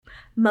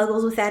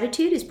Muggles with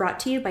Attitude is brought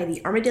to you by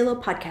the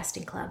Armadillo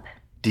Podcasting Club.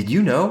 Did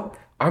you know?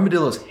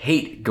 Armadillos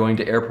hate going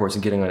to airports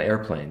and getting on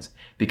airplanes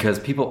because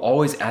people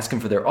always ask them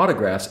for their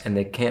autographs and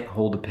they can't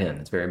hold a pen.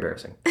 It's very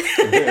embarrassing.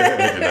 I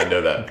did not know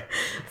that.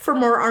 For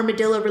more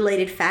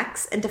armadillo-related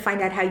facts and to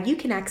find out how you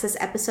can access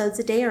episodes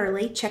a day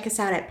early, check us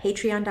out at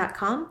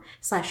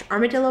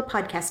patreon.com/Armadillo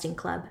Podcasting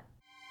Club.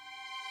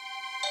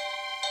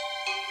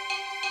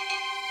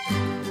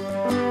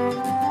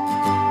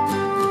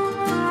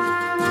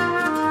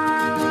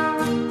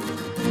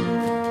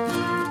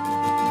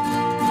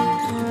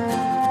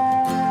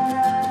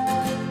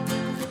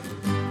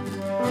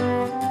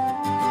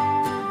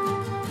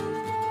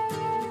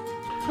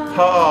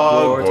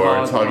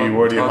 Hogwarts,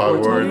 Hoggy-Warty,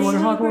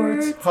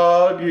 Hogwarts.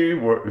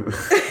 Hoggy-Warty.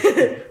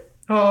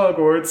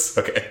 Hogwarts.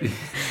 Okay.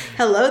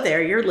 Hello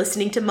there, you're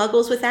listening to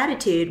Muggles with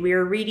Attitude. We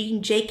are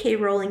reading J.K.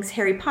 Rowling's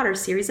Harry Potter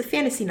series of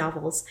fantasy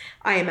novels.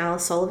 I am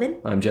Alice Sullivan.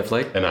 I'm Jeff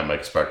Lake. And I'm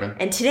Mike Sparkman.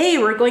 And today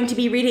we're going to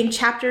be reading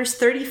chapters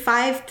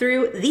 35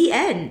 through the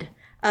end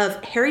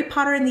of Harry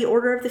Potter and the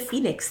Order of the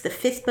Phoenix, the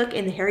fifth book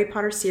in the Harry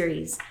Potter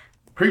series.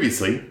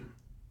 Previously,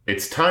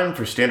 it's time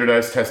for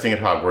standardized testing at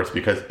Hogwarts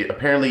because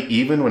apparently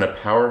even when a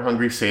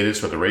power-hungry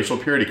sadist with a racial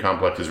purity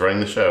complex is running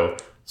the show,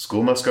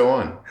 school must go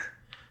on.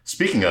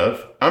 Speaking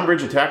of,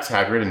 Umbridge attacks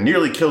Hagrid and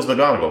nearly kills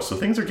McGonagall, so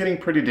things are getting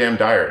pretty damn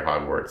dire at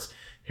Hogwarts.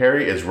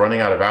 Harry is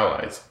running out of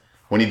allies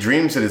when he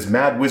dreams that his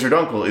mad wizard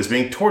uncle is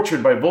being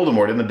tortured by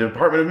Voldemort in the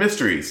Department of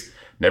Mysteries.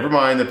 Never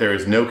mind that there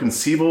is no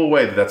conceivable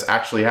way that that's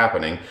actually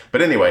happening.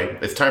 But anyway,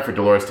 it's time for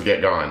Dolores to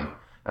get gone.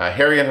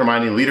 Harry and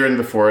Hermione lead her into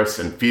the forest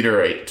and feed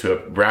her to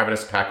a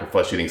ravenous pack of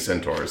flesh-eating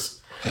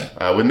centaurs.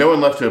 With no one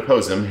left to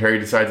oppose him, Harry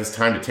decides it's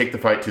time to take the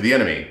fight to the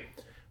enemy,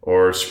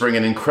 or spring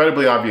an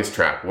incredibly obvious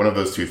trap, one of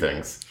those two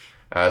things.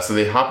 So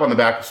they hop on the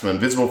back of some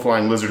invisible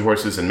flying lizard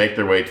horses and make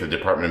their way to the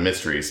Department of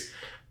Mysteries.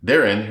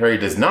 Therein, Harry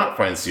does not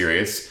find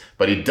Sirius,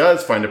 but he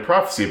does find a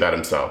prophecy about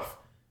himself.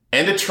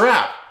 And a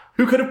trap!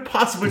 Who could have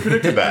possibly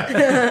predicted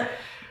that?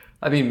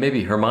 I mean,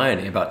 maybe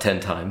Hermione about 10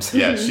 times.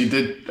 Yeah, she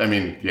did. I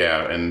mean,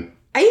 yeah, and...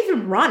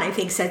 Even Ron, I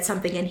think, said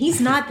something, and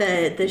he's not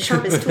the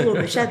sharpest tool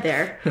in the shed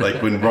there.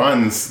 Like, when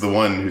Ron's the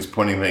one who's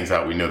pointing things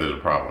out, we know there's a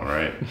problem,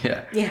 right?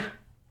 Yeah.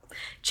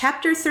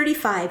 Chapter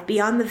 35,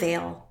 Beyond the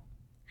Veil.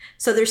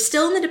 So they're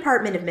still in the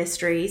Department of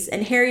Mysteries,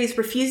 and Harry's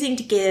refusing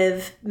to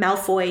give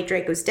Malfoy,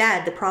 Draco's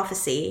dad, the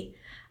prophecy.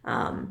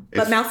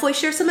 But Malfoy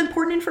shares some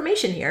important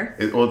information here.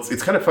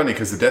 It's kind of funny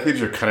because the Death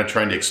Eaters are kind of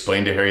trying to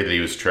explain to Harry that he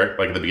was tricked.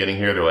 Like at the beginning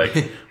here, they're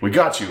like, "We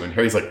got you," and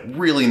Harry's like,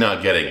 really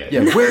not getting it.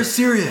 Yeah, where's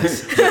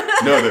Sirius?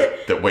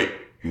 Wait,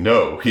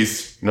 no,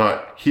 he's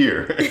not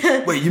here.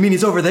 Wait, you mean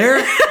he's over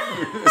there?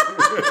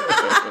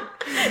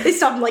 They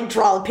stop and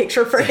draw a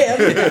picture for him.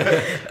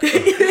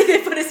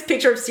 They put his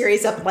picture of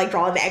Sirius up and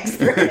draw an X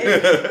for him.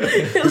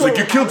 He's like,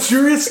 "You killed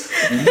Sirius?"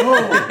 No,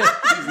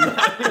 he's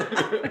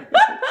not.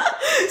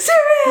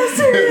 Sirius!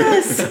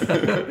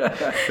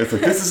 It's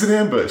like, this is an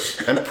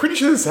ambush. I'm pretty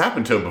sure this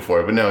happened to him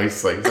before, but no,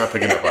 he's not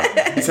picking up on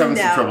it. He's having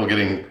some trouble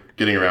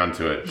getting around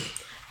to it.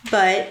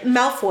 But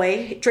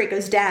Malfoy,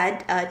 Draco's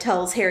dad,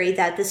 tells Harry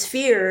that the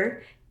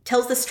sphere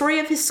tells the story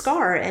of his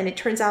scar, and it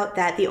turns out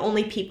that the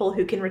only people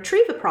who can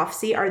retrieve a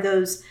prophecy are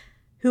those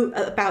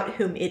about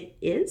whom it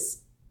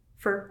is.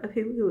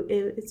 Who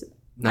it's.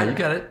 No, you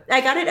got it.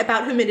 I got it.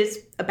 About whom it is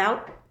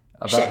about.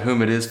 About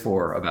whom it is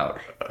for,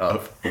 about.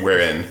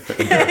 Wherein.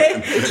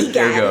 There you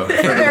go.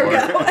 There we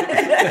go.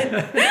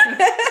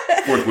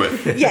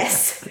 Forthwith.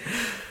 Yes.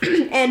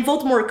 And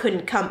Voldemort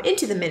couldn't come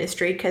into the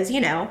ministry because,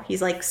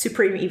 he's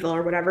supreme evil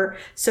or whatever.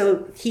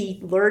 So he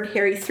lured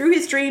Harry through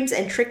his dreams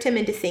and tricked him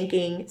into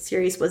thinking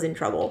Sirius was in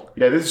trouble.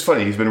 Yeah, this is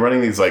funny. He's been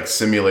running these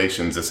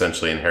simulations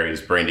essentially in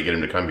Harry's brain to get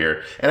him to come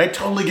here. And I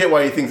totally get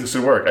why he thinks this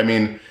would work. I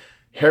mean,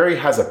 Harry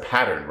has a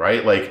pattern,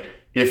 right?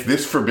 If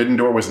this forbidden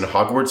door was in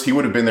Hogwarts, he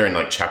would have been there in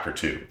chapter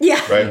 2. Yeah,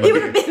 right? He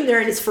would have been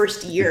there in his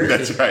first year.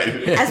 That's right.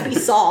 As we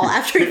saw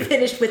after he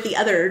finished with the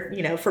other,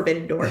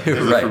 forbidden door. Is it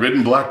a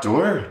forbidden black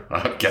door?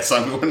 I guess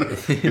I'm going.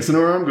 Guess I know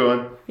where I'm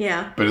going.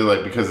 Yeah.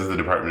 But because of the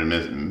Department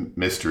of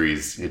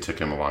Mysteries, it took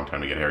him a long time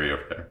to get Harry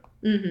over there.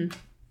 Mm-hmm.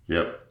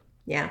 Yep.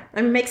 Yeah,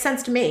 I mean, it makes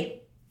sense to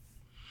me.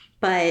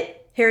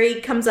 But Harry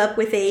comes up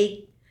with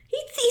he's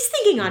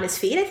thinking on his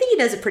feet. I think he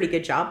does a pretty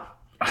good job.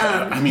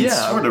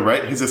 Sort of,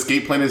 right? His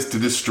escape plan is to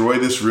destroy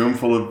this room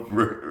full of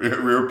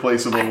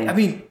irreplaceable... I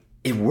mean,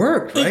 it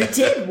worked, right? It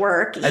did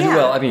work,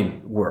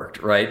 yeah.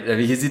 Worked, right?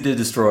 Because he did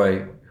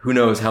destroy who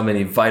knows how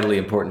many vitally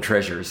important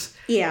treasures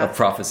of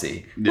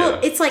prophecy. Yeah.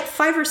 Well, it's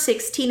 5 or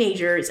 6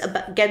 teenagers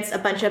against a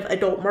bunch of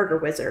adult murder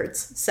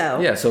wizards, so...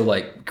 Yeah, so,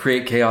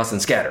 create chaos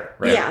and scatter,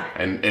 right? Yeah.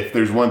 And if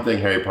there's one thing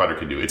Harry Potter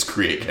can do, it's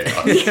create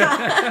chaos. He's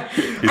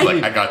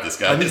I got this,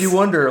 guys. I mean, you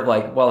wonder,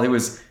 while he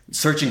was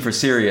searching for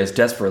Sirius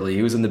desperately,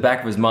 he was in the back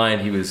of his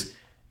mind, he was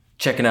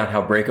checking out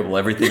how breakable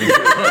everything was.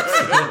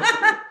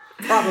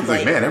 Probably.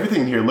 It's man,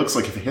 everything in here looks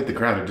like if it hit the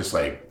ground, it'd just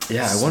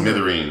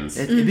smithereens.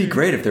 It'd be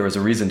great if there was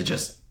a reason to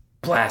just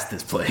blast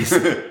this place.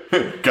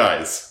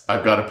 Guys,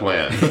 I've got a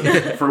plan.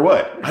 For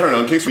what? I don't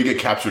know, in case we get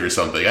captured or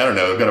something. I don't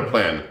know, I've got a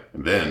plan.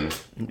 And then,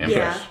 ambush.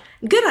 Yeah.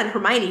 Good on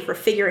Hermione for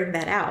figuring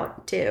that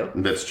out, too.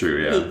 That's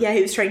true, yeah.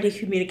 He was trying to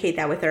communicate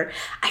that with her.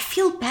 I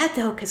feel bad,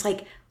 though, because,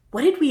 like,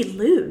 what did we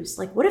lose?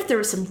 Like, what if there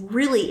were some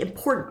really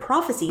important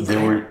prophecies?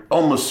 There were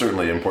almost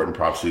certainly important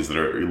prophecies that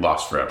are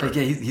lost forever. Like,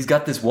 yeah, he's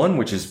got this one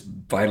which is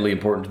vitally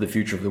important to the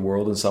future of the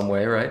world in some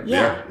way, right?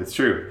 Yeah. It's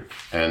true.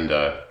 And,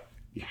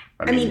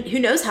 I mean, who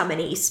knows how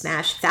many he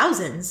smashed?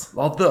 Thousands.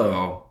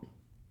 Although,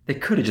 they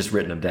could have just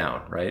written them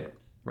down, right?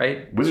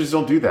 Right? Wizards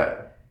don't do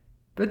that.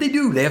 But they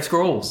do. They have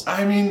scrolls.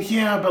 I mean,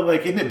 yeah, but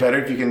like, isn't it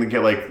better if you can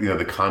get like,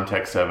 the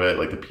context of it,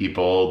 like the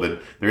people,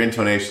 their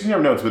intonation? You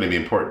never know it's going to be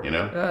important, you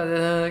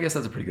know? I guess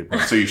that's a pretty good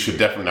point. So you should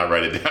definitely not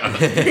write it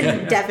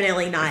down.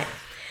 Definitely not.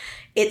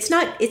 It's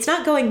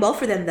not going well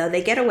for them, though.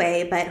 They get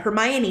away, but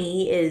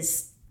Hermione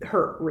is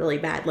hurt really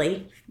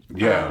badly.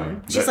 Yeah.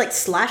 She's like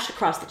slashed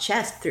across the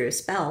chest through a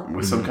spell.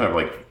 With some kind of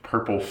like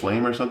purple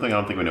flame or something. I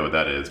don't think we know what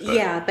that is. But.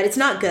 Yeah, but it's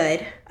not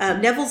good.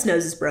 Neville's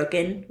nose is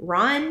broken.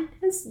 Ron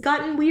has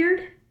gotten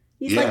weird.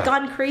 He's like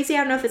gone crazy. I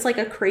don't know if it's like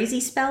a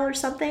crazy spell or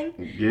something.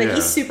 Yeah. But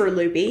he's super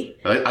loopy.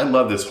 I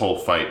love this whole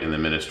fight in the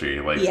Ministry.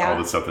 Like all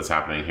the stuff that's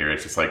happening here.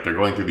 It's just like they're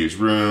going through these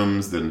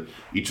rooms. Then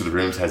each of the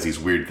rooms has these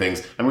weird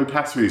things. And we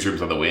passed through these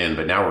rooms on the way in,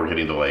 but now we're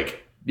getting to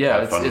like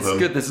have fun with them.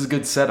 Good. This is a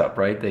good setup,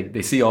 right?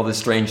 They see all this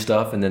strange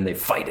stuff and then they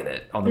fight in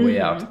it on the way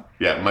out.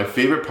 Yeah, my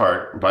favorite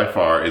part by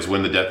far is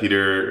when the Death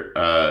Eater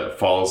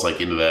falls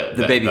like into the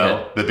baby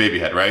head. The baby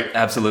head, right?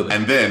 Absolutely.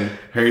 And then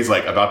Harry's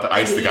like about to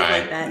ice the guy,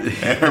 and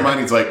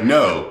Hermione's like,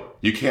 "No,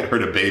 you can't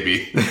hurt a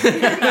baby."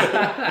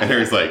 And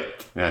Harry's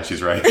like, "Yeah,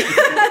 she's right."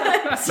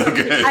 So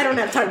good. I don't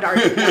have time to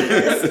argue about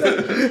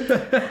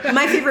this.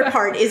 My favorite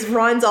part is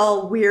Ron's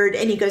all weird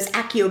and he goes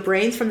Accio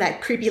brains from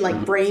that creepy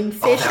like brain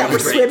fish that were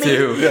swimming.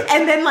 Too. Yeah.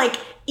 And then like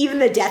even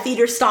the Death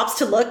Eater stops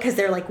to look because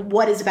they're like,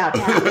 what is about to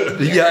happen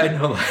here? Yeah, I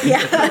know.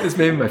 This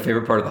may be my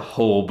favorite part of the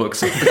whole book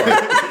so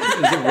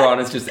far. Ron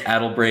is just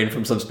addle brain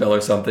from some spell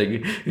or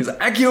something. He's like,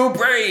 Accio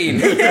brain!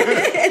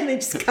 And they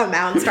just come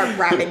out and start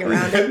wrapping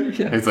around him.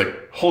 Yeah. He's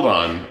like, hold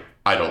on.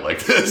 I don't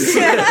like this.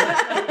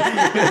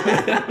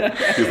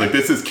 He's like,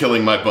 this is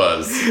killing my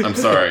buzz. I'm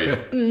sorry.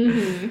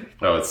 Mm-hmm.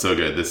 Oh, it's so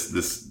good.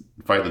 This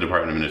fight in the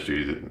Department of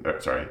Mysteries.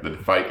 The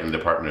fight in the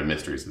Department of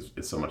Mysteries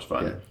is so much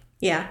fun.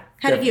 Yeah.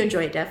 How did you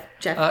enjoy it, Jeff?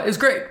 It was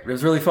great. It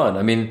was really fun.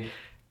 I mean,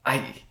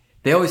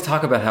 they always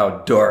talk about how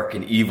dark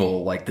and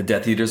evil like the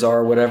Death Eaters are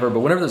or whatever, but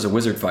whenever there's a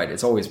wizard fight,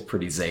 it's always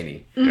pretty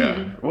zany. Mm-hmm.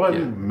 Yeah. Well,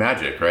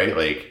 magic, right?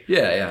 Like.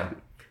 Yeah.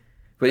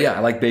 But yeah, I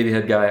like Baby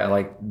Head Guy. I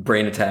like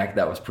Brain Attack.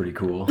 That was pretty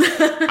cool.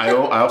 I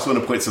also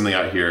want to point something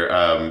out here.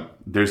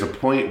 There's a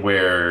point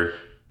where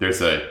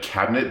there's a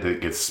cabinet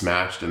that gets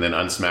smashed and then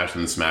unsmashed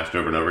and then smashed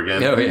over and over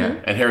again. Oh, yeah.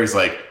 And Harry's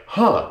like,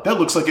 that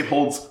looks like it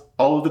holds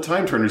all of the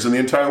time turners in the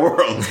entire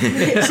world.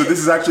 So this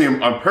is actually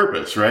on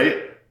purpose,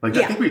 right? Like,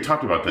 I think we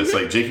talked about this.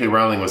 Like, J.K.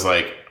 Rowling was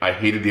like, I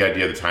hated the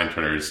idea of the time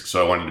turners,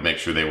 so I wanted to make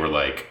sure they were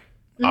like,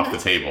 off the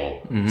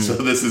table. Mm-hmm. So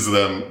this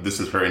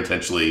is her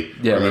intentionally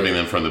removing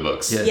them from the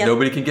books. Yeah,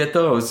 nobody can get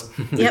those.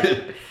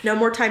 Yep. No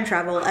more time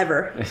travel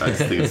ever. I just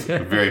think it's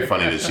very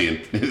funny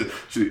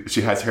that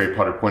she has Harry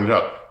Potter pointed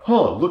out,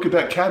 look at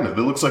that cabinet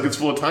that looks like it's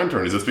full of time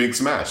turners. It's being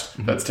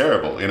smashed. That's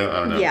terrible. I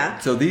don't know. Yeah.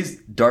 So these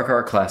dark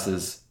art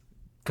classes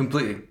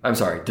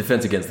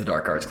Defense Against the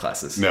Dark Arts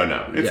classes.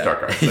 No, it's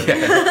dark arts.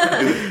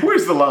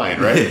 Where's the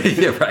line, right?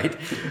 Yeah, right.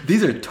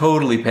 These are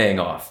totally paying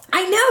off.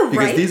 I know,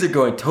 because right? These are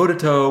going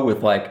toe-to-toe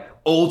with like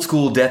old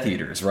school Death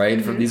Eaters, right?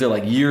 Mm-hmm. These are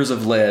like years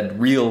of lead,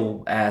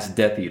 real ass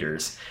Death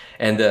Eaters,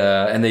 and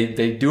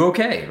they do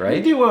okay,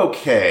 right? They do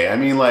okay. I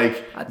mean,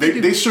 like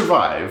they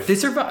survive. They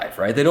survive,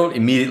 right? They don't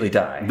immediately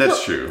die.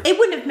 That's true. It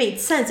wouldn't have made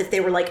sense if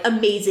they were like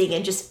amazing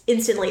and just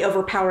instantly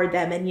overpowered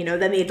them, and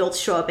then the adults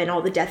show up and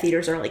all the Death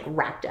Eaters are like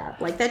wrapped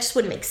up. Like that just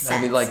wouldn't make sense.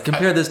 I mean, like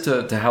compare this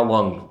to how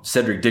long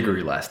Cedric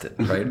Diggory lasted,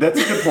 right?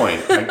 That's a good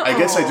point. I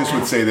guess I just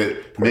would say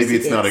that maybe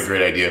it's not a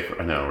great idea.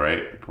 I know,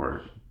 right?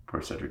 Poor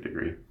Cedric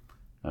Diggory.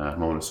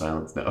 Moment of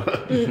silence. No.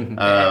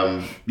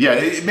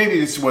 Maybe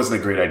this wasn't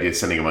a great idea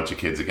sending a bunch of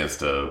kids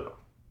against a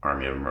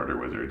army of murder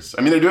wizards.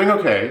 I mean, they're doing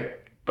okay,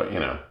 but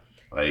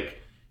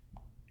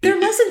their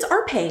lessons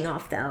are paying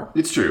off, though.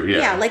 It's true. Yeah.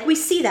 Yeah, like we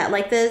see that.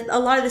 Like a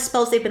lot of the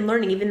spells they've been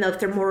learning, even though if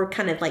they're more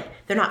kind of like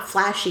they're not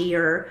flashy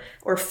or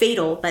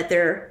fatal, but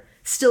they're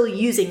still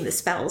using the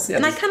spells. Yeah,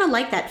 and I kind of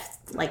like that.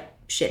 Like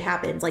shit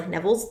happens. Like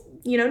Neville's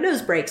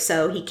nose breaks,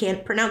 so he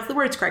can't pronounce the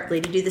words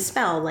correctly to do the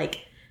spell.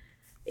 Like.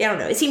 I don't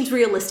know. It seems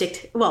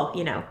realistic. Well,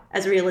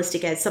 as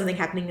realistic as something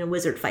happening in a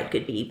wizard fight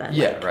could be. But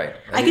right.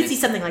 I could see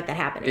something like that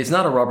happening. It's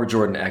not a Robert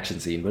Jordan action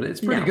scene, but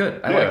it's pretty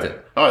good. I liked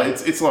it. Oh,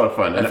 it's a lot of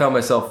fun. I found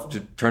myself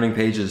turning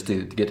pages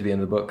to get to the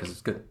end of the book because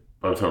it's good.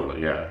 Oh,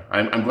 totally. Yeah.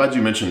 I'm glad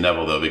you mentioned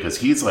Neville though, because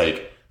he's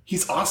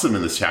awesome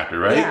in this chapter,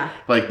 right? Yeah.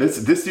 Like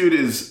this dude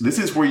this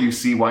is where you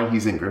see why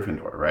he's in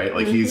Gryffindor, right?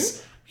 Like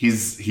he's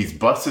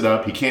busted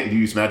up. He can't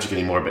use magic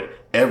anymore, but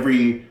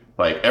every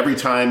Like, every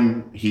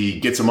time he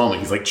gets a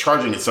moment, he's, like,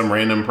 charging at some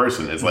random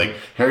person. It's like,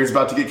 Harry's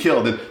about to get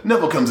killed, and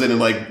Neville comes in and,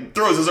 like,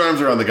 throws his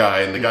arms around the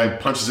guy, and the guy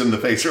punches him in the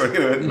face. But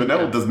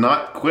Neville does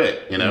not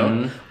quit, you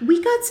know?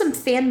 We got some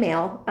fan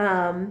mail,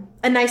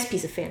 a nice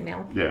piece of fan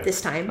mail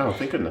this time. Oh,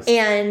 thank goodness.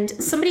 And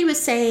somebody was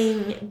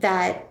saying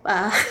that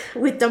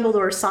with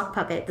Dumbledore's sock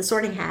puppet, the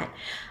Sorting Hat,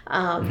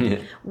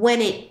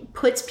 when it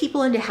puts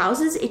people into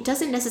houses, it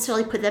doesn't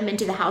necessarily put them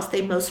into the house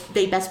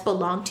they best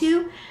belong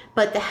to,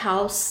 but the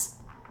house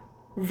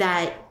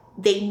that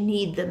they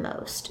need the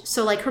most.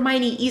 So, like,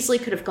 Hermione easily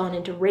could have gone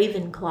into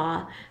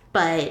Ravenclaw,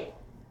 but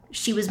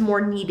she was more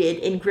needed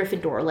in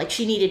Gryffindor. Like,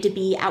 she needed to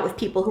be out with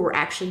people who were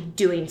actually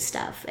doing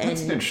stuff. And,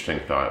 That's an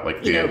interesting thought. Like,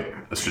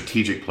 a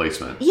strategic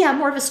placement. Yeah,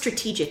 more of a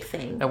strategic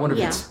thing. I wonder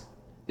if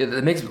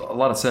it makes a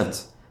lot of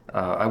sense.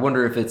 I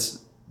wonder if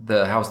it's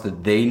the house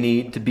that they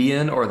need to be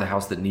in or the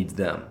house that needs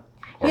them.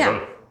 Or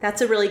both.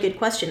 That's a really good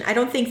question. I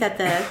don't think that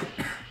the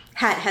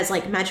hat has,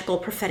 like, magical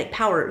prophetic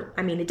power.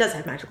 I mean, it does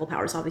have magical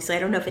powers, obviously. I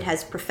don't know if it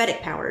has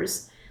prophetic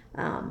powers.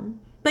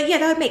 But yeah,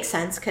 that would make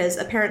sense, because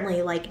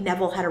apparently, like,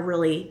 Neville had a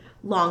really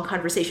long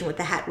conversation with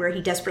the hat where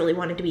he desperately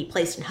wanted to be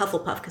placed in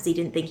Hufflepuff because he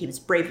didn't think he was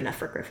brave enough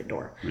for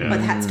Gryffindor. Yeah. But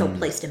the hat still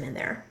placed him in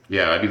there.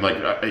 Yeah, I mean, like,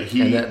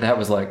 And that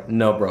was like,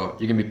 no, bro,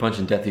 you're going to be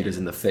punching Death Eaters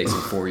in the face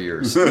in 4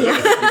 years. Yeah. You're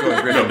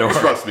going Gryffindor. No,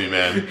 trust me,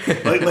 man.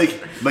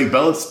 like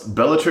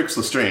Bellatrix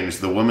Lestrange,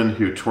 the woman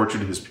who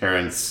tortured his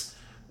parents,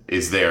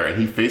 is there, and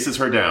he faces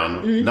her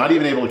down, not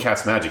even able to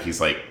cast magic.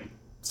 He's like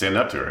standing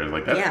up to her, and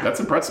like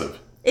that's impressive.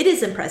 It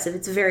is impressive.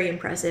 It's very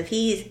impressive.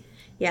 He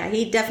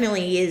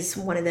definitely is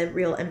one of the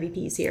real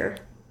MVPs here.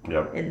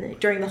 Yep.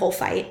 During the whole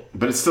fight.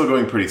 But it's still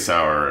going pretty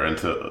sour, and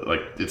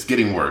it's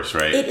getting worse,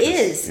 right? It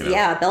is.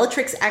 Yeah.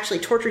 Bellatrix actually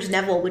tortures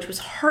Neville, which was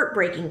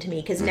heartbreaking to me,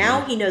 because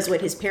now he knows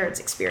what his parents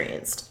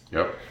experienced.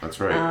 Yep,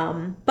 that's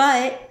right.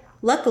 But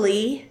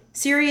luckily,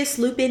 Sirius,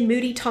 Lupin,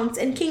 Moody, Tonks,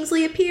 and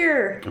Kingsley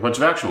appear. A bunch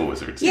of actual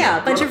wizards.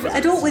 Yeah, a bunch of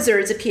adult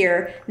wizards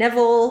appear.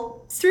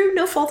 Neville, through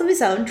no fault of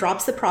his own,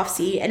 drops the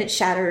prophecy and it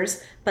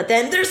shatters. But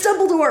then there's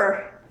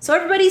Dumbledore! So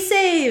everybody's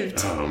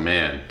saved! Oh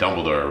man,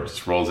 Dumbledore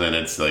just rolls in.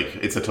 It's like,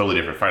 it's a totally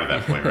different fight at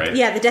that point, right?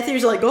 Yeah, the Death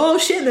Eaters are like, oh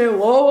shit, they're,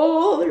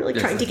 whoa, they're like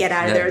trying to get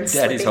out of there and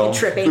Daddy's slipping home. and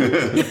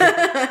tripping.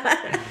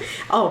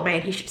 Oh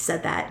man, he should have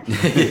said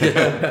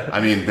that.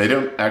 I mean, they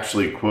don't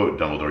actually quote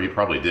Dumbledore. He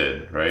probably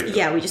did, right?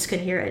 Yeah, we just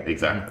couldn't hear it.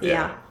 Exactly.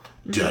 Yeah.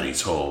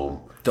 Daddy's home.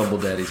 Double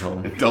Daddy's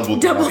home. Double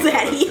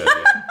Daddy.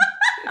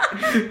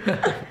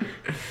 Yeah.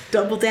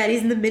 Double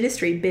Daddy's in the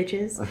ministry,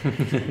 bitches.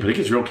 But it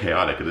gets real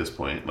chaotic at this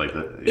point.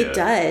 It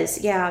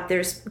does, yeah.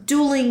 There's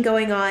dueling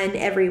going on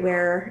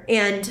everywhere.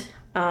 And,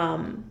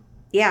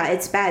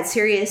 it's bad.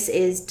 Sirius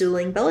is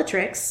dueling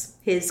Bellatrix,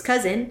 his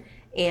cousin,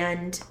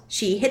 and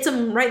she hits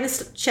him right in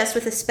the chest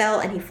with a spell,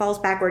 and he falls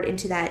backward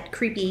into that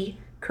creepy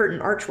curtain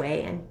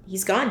archway, and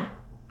he's gone.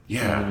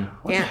 Yeah.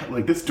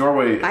 Like, this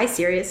doorway... Bye,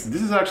 Sirius.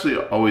 This has actually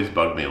always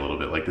bugged me a little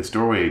bit. Like, this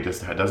doorway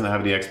just doesn't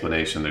have any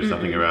explanation. There's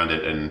nothing around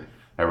it, and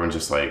everyone's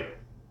just like,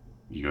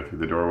 you go through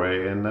the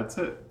doorway, and that's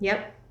it.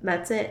 Yep,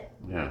 that's it.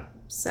 Yeah.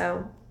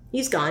 So,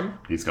 he's gone.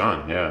 He's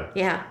gone, yeah.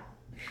 Yeah.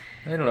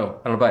 I don't know.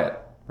 I don't buy it,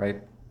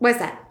 right? What's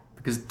that?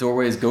 Because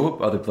doorways go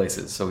up other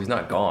places, so he's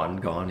not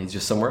gone. He's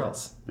just somewhere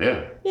else.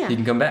 Yeah. Yeah. He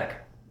can come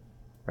back,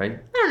 right?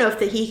 I don't know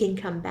if he can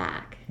come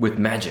back. With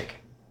magic.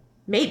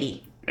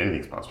 Maybe.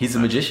 Anything's possible. He's a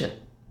magician.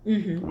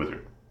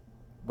 Wizard.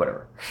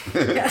 Whatever.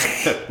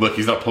 Look,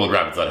 he's not pulling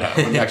rabbits out of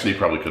hat. Actually, he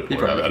probably could pull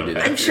a rabbit out of a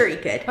hat. I'm sure he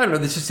could. I don't know.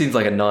 This just seems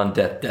like a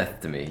non-death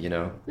death to me, you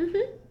know?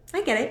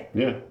 I get it.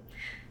 Yeah.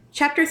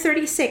 Chapter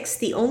 36,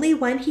 the only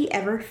one he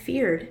ever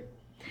feared.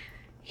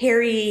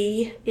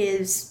 Harry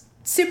is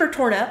super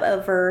torn up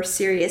over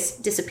Sirius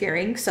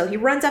disappearing, so he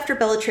runs after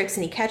Bellatrix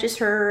and he catches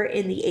her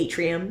in the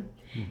atrium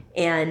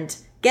and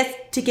gets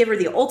to give her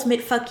the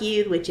ultimate fuck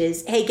you, which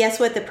is, hey, guess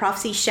what? The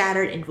prophecy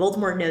shattered and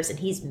Voldemort knows and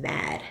he's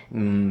mad.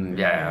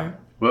 Yeah.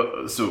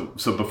 Well, so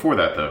before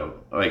that, though,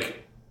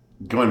 like,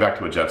 going back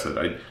to what Jeff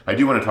said, I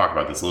do want to talk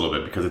about this a little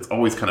bit because it's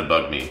always kind of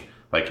bugged me.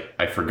 Like,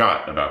 I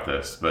forgot about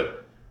this,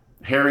 but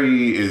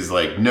Harry is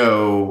like,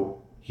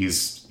 no,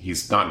 he's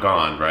not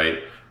gone, right?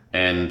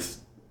 And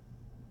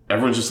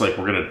everyone's just like,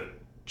 we're going to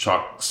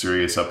chalk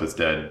Sirius up as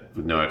dead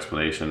with no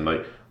explanation.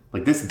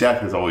 Like this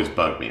death has always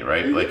bugged me,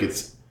 right? Like,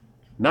 it's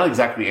not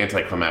exactly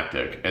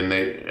anticlimactic, and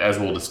they, as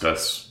we'll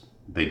discuss,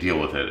 they deal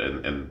with it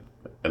in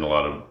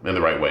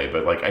the right way.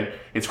 But like,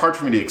 it's hard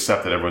for me to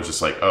accept that everyone's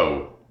just like,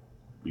 oh,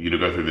 you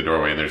go through the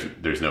doorway and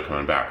there's no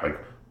coming back. Like,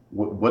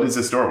 what is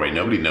this doorway?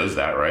 Nobody knows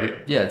that, right?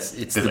 Yeah, it's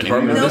the anyone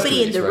Department of know?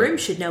 Nobody in Mysteries, the right? room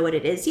should know what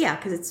it is. Yeah,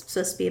 because it's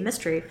supposed to be a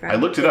mystery for I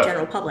looked it the up.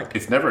 general public.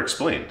 It's never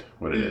explained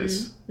what it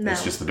is. No.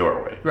 It's just the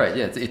doorway. Right,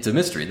 yeah, it's a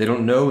mystery. They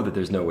don't know that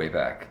there's no way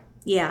back.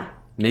 Yeah.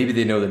 Maybe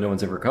they know that no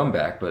one's ever come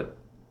back, but,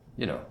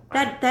 you know.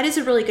 That is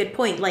a really good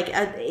point. Like,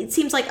 it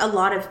seems like a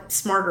lot of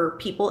smarter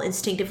people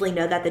instinctively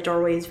know that the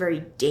doorway is very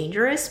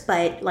dangerous,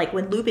 but like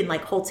when Lupin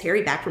like holds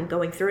Harry back from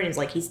going through it and is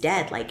like, he's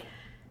dead, like,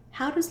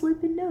 how does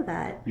Lupin know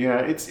that? Yeah,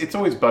 it's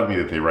always bugged me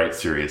that they write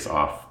Sirius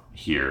off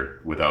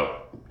here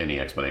without any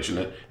explanation.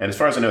 And as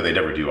far as I know, they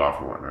never do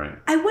offer one, right?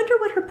 I wonder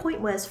what her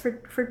point was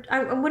for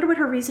I wonder what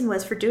her reason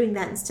was for doing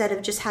that instead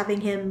of just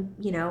having him,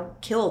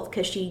 killed.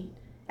 Because she,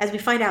 as we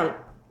find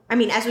out,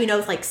 as we know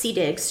with like Sea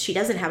Diggs, she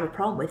doesn't have a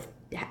problem with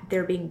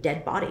there being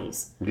dead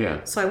bodies.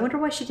 Yeah. So I wonder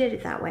why she did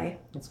it that way.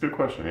 That's a good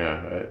question.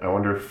 Yeah. I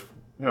wonder if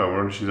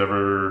she's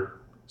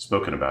ever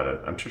spoken about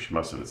it. I'm sure she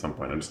must have at some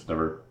point. I just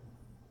never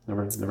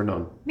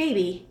known.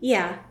 Maybe.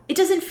 Yeah. It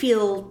doesn't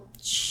feel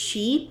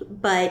cheap,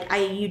 but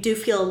you do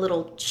feel a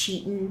little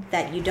cheating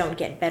that you don't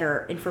get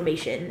better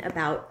information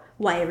about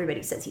why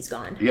everybody says he's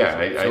gone.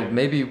 Yeah. So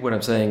maybe what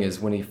I'm saying is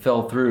when he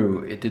fell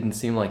through, it didn't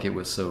seem like it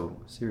was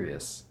so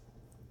serious.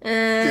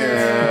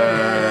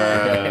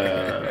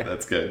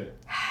 That's good.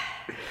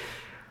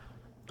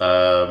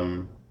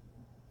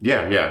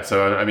 Yeah.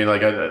 So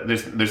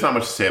there's not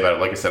much to say about it.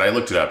 Like I said, I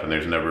looked it up, and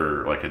there's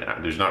never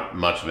there's not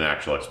much of an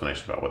actual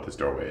explanation about what this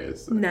doorway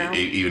is. No.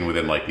 Even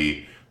within like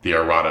the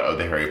errata of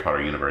the Harry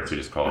Potter universe, they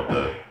just call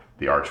it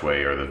the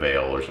archway or the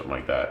veil or something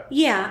like that.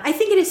 Yeah, I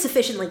think it is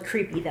sufficiently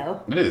creepy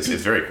though. It is.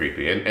 It's very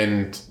creepy,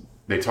 and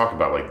they talk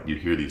about like you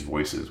hear these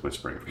voices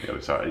whispering from the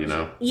other side.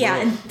 Yeah,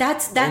 and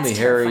that's only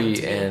terrifying Harry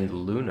to me. and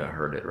Luna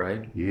heard it,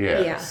 right?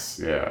 Yes.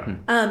 Yeah.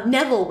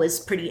 Neville was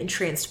pretty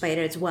entranced by it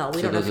as well.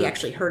 We don't know if he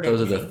actually heard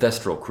those anything. are the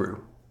Thestral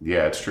crew.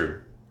 Yeah, it's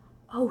true.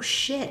 Oh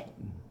shit!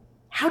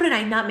 How did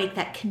I not make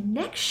that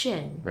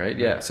connection? Right?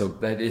 Yeah. So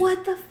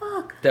What the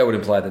fuck? that would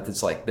imply that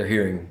it's like they're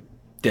hearing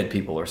dead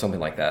people or something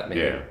like that.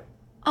 Maybe. Yeah.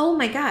 Oh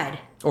my god!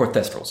 Or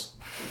Thestrals.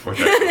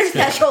 There's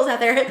Thestrals out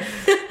there. We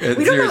don't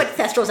know Sirius- what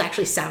Thestrals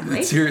actually sound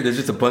like. There's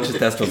just a bunch of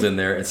Thestrals in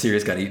there, and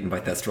Sirius got eaten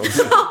by Thestrals.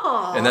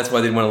 And that's why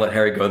they didn't want to let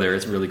Harry go there.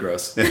 It's really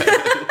gross.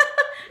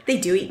 They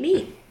do eat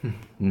meat.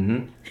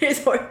 Mm-hmm.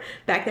 There's more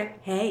back there.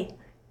 Hey,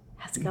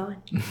 how's it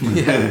going?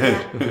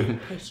 Yeah. Hey, you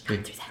come through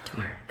that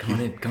door.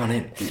 Come on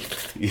in.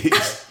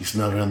 You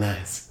smell real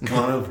nice. Come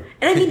on over.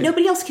 And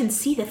nobody else can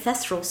see the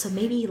Thestrals, so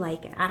maybe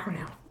I don't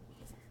know.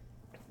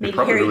 Maybe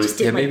probably Harry really- just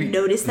didn't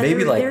notice that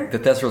maybe they were like there. the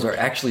Thestrals are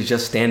actually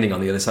just standing on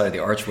the other side of the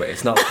archway.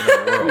 It's not like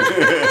another world.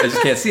 They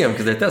just can't see them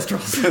because they're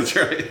Thestrals. That's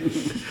right.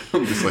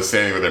 Just like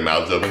standing with their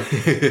mouths open.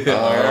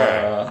 All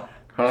right.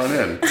 Come on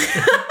in.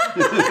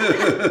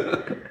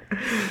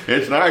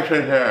 It's nice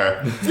in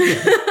here.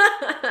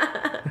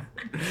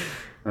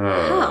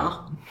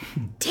 Oh,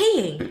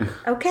 dang.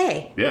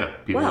 Okay. Yeah,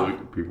 people Wow.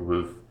 people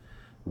who've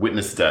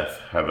witnessed death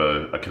have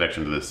a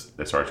connection to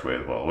this archway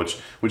as well,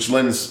 which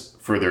lends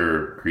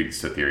further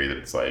credence to the theory that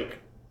it's like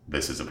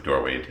this is a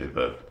doorway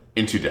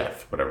into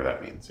death, whatever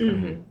that means.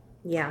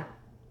 Yeah.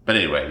 But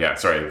anyway, yeah.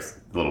 Sorry, it was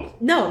a little.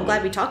 No, I'm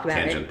glad we talked about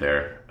tangent it.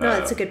 there. No,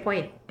 that's a good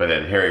point. But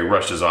then Harry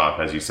rushes off,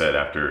 as you said,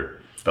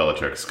 after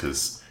Bellatrix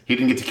because he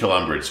didn't get to kill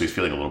Umbridge, so he's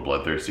feeling a little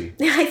bloodthirsty.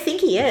 I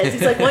think he is.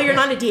 He's like, well, you're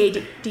not a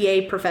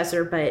DA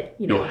professor, but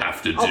You'll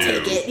have to I'll do.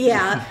 take it.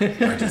 Yeah.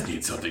 I just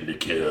need something to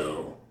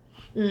kill.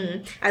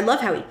 I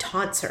love how he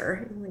taunts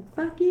her. I'm like,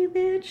 fuck you,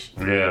 bitch.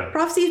 Yeah.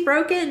 Prophecy's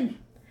broken.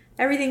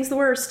 Everything's the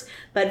worst.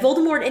 But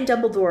Voldemort and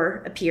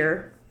Dumbledore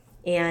appear,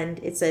 and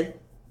it's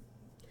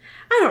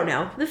I don't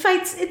know. The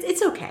fight's,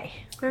 it's okay.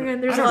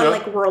 There's a lot of,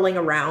 like, whirling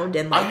around,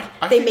 and, like,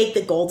 I they think- make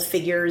the gold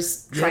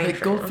figures try Yeah, and the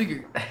train gold them.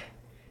 figure.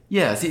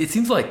 Yeah, see, it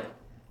seems like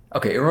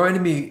okay. It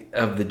reminded me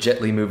of the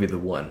Jet Li movie, The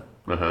One,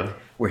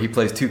 where he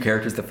plays two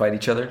characters that fight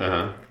each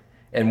other,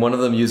 and one of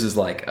them uses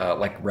like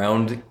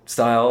round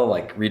style,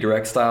 like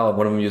redirect style, and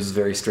one of them uses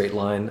very straight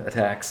line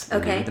attacks.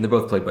 Okay. And they're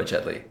both played by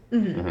Jet Li.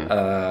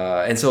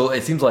 And so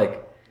it seems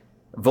like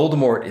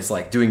Voldemort is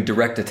like doing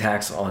direct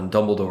attacks on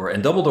Dumbledore,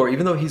 and Dumbledore,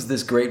 even though he's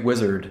this great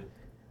wizard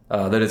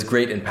that is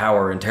great in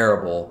power and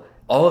terrible,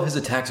 all of his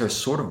attacks are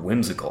sort of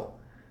whimsical.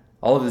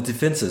 All of the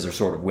defenses are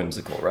sort of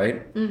whimsical,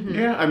 right?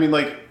 Yeah, I mean,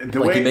 like the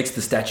Like way he makes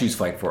the statues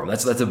fight for him.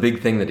 That's a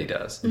big thing that he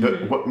does.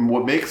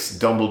 what makes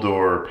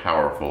Dumbledore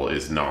powerful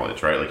is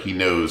knowledge, right? Like he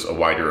knows a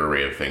wider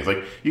array of things.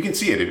 Like you can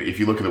see it if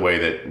you look at the way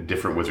that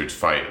different wizards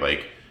fight.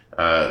 Like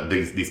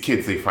these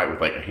kids, they fight with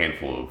like a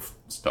handful of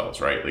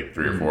spells, right? Like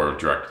 3 or 4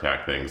 direct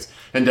attack things.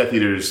 And Death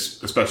Eaters,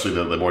 especially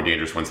the more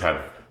dangerous ones,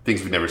 have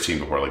things we've never seen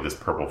before, like this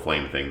purple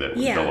flame thing that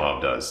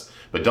Bellatrix does.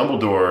 But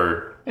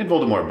Dumbledore and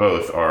Voldemort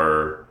both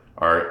are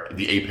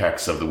the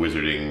apex of the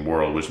wizarding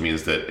world, which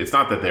means that it's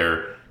not that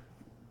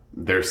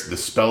there's the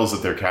spells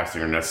that they're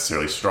casting are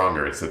necessarily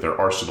stronger. It's that their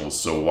arsenal is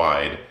so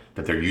wide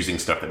that they're using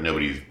stuff that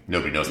nobody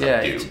knows how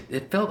Yeah, to do.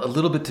 it felt a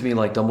little bit to me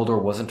like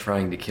Dumbledore wasn't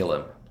trying to kill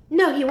him.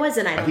 No, he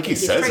wasn't. I don't think he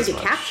He's says trying as to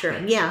much. capture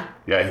him. Yeah.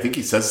 Yeah, I think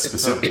he says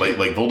specifically,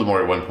 like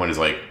Voldemort at one point is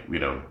like,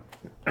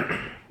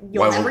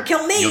 You'll never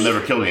kill me. You'll never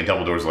kill me. And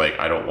Dumbledore's like,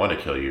 I don't want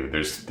to kill you.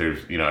 There's,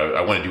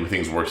 I want to do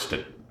things worse.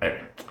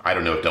 I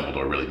don't know if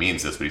Dumbledore really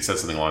means this, but he says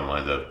something along the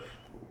lines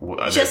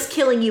of, Just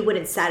killing you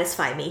wouldn't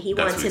satisfy me. He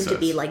That's wants what him he to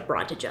be says. like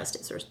brought to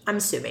justice, or I'm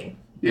assuming.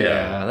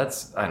 yeah.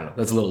 That's I don't know.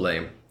 That's a little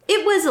lame.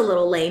 It was a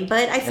little lame,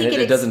 but I And think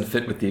it doesn't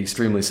fit with the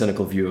extremely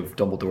cynical view of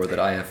Dumbledore that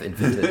I have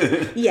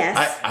invented.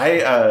 Yes.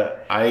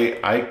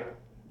 I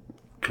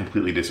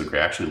completely disagree.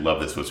 I actually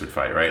love this wizard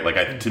fight, right?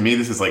 Like, to me,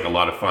 this is like a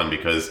lot of fun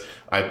because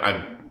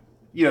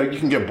you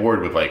can get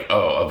bored with like,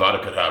 oh,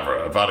 Avada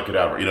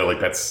Kedavra, like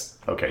that's,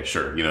 okay,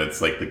 sure.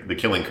 It's like the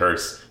killing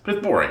curse, but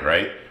it's boring,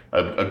 right?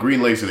 A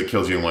green laser that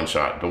kills you in one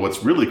shot. But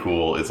what's really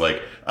cool is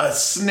like a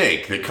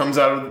snake that comes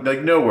out of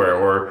like nowhere,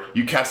 or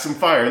you cast some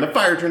fire and the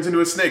fire turns into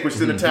a snake, which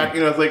then attack.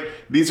 It's like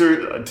these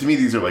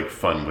are like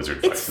fun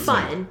wizard fights. It's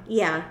fun,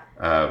 yeah.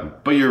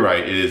 But you're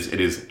right. It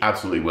is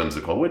absolutely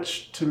whimsical,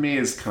 which to me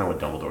is kind of what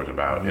Dumbledore's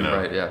about.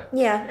 Right? Yeah.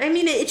 Yeah, I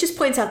mean, it just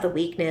points out the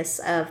weakness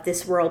of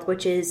this world,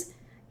 which is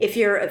if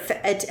you're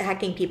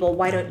attacking people,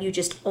 why don't you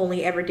just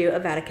only ever do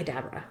Avada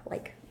Kedavra?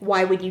 Like,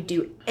 why would you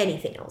do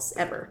anything else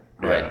ever?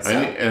 Right. Right. So.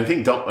 And I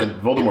think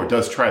Voldemort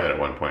does try that at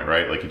one point,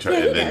 right? Like he tried, Yeah,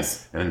 he and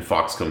does. then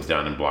Fox comes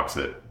down and blocks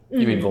it.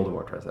 You mean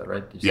Voldemort tries that,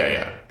 right? Did you say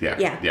that?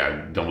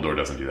 Yeah. Dumbledore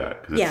doesn't do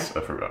that because it's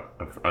an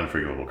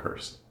unforgivable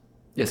curse.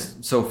 Yes.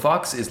 So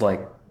Fox is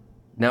like,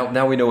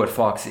 now we know what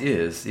Fox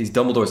is. He's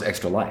Dumbledore's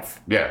extra life.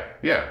 Yeah.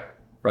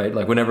 Right?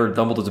 Like whenever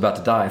Dumbledore's about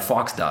to die,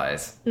 Fox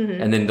dies.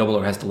 And then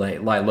Dumbledore has to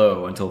lie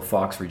low until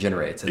Fox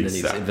regenerates, and then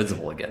he's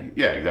invincible again.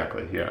 Yeah,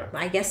 exactly. Yeah.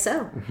 I guess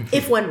so.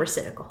 If one were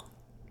cynical.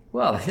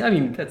 Well, I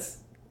mean, that's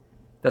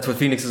what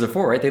phoenixes are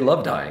for, right? They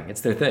love dying.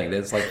 It's their thing.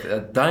 It's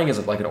like dying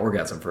is like an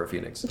orgasm for a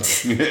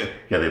phoenix. Yeah,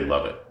 they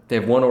love it. They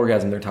have one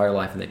orgasm their entire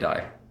life and they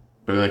die.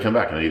 But then they come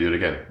back and they do it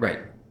again. Right.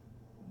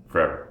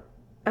 Forever.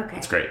 Okay.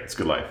 It's great. It's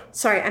good life.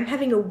 Sorry, I'm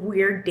having a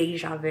weird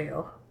deja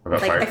vu. About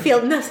Like, fire? I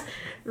feel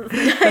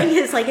dying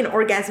is like an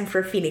orgasm for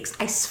a phoenix.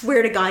 I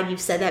swear to God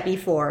you've said that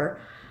before.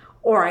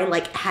 Or I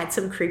like had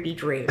some creepy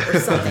dream or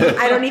something.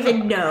 I don't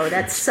even know.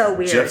 That's so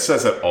weird. Jeff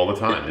says that all the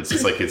time. It's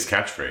just like his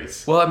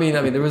catchphrase. Well, I mean,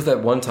 there was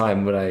that one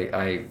time when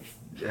I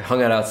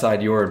hung out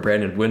outside your and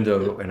Brandon's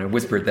window and I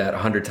whispered that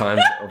 100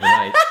 times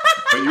overnight.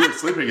 But you were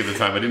sleeping at the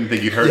time. I didn't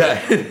think you'd heard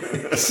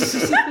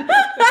it.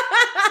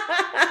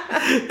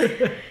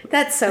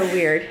 That's so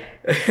weird.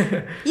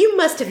 You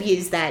must have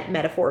used that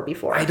metaphor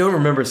before. I don't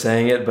remember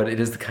saying it, but it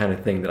is the kind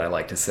of thing that I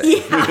like to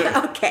say.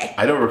 Yeah, okay.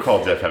 I don't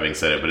recall Jeff having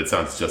said it, but it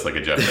sounds just like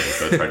a Jeff thing,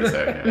 so it's hard to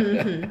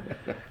say.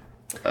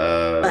 Yeah,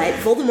 But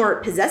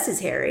Voldemort possesses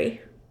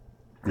Harry.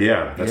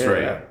 yeah that's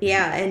right.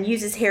 Yeah, and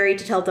uses Harry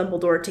to tell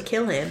Dumbledore to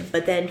kill him,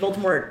 but then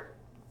Voldemort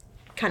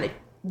kind of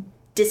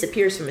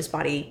disappears from his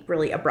body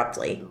really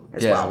abruptly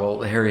as Yeah, well.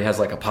 well, Harry has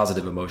like a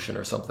positive emotion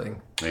or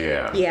something.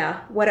 Yeah.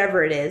 Yeah,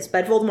 whatever it is.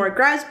 But Voldemort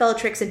grabs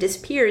Bellatrix and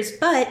disappears,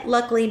 but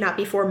luckily not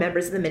before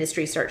members of the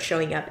Ministry start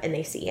showing up and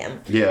they see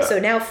him. Yeah. So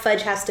now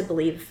Fudge has to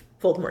believe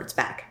Voldemort's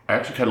back. I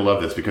actually kind of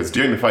love this because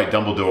during the fight,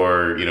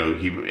 Dumbledore,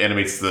 he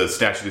animates the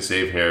statue to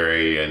save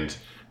Harry, and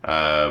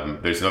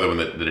there's another one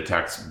that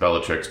attacks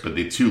Bellatrix. But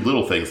the two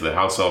little things, the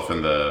house elf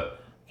and I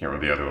can't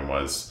remember the other one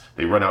was,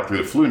 they run out through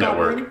the Floo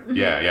network. Mm-hmm.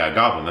 Yeah,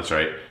 Goblin, that's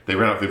right. They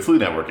run out through the Floo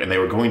network, and they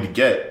were going to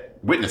get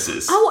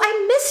witnesses. Oh,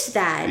 I missed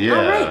that. Yeah.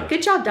 All right.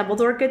 Good job,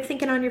 Dumbledore. Good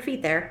thinking on your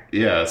feet there.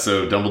 Yeah,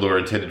 so Dumbledore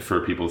intended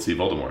for people to see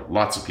Voldemort.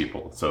 Lots of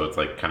people. So it's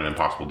like kind of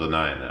impossible to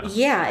deny it now.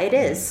 Yeah, it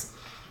is.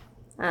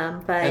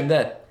 But And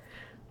that,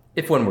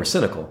 if one were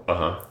cynical,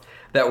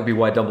 that would be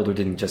why Dumbledore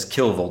didn't just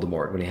kill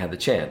Voldemort when he had the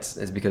chance.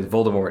 Is because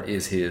Voldemort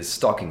is his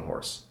stalking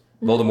horse.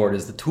 Voldemort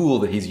is the tool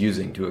that he's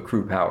using to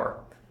accrue power.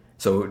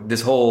 So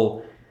this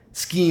whole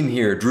scheme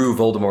here drew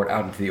Voldemort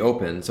out into the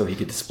open so he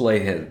could display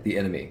the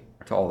enemy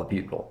to all the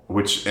people.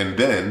 And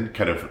then,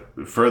 kind of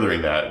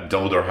furthering that,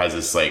 Dumbledore has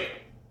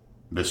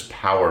this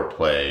power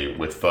play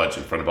with Fudge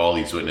in front of all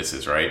these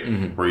witnesses, right?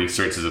 Mm-hmm. Where he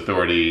asserts his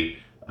authority,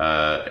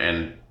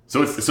 and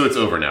so it's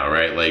over now,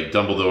 right? Like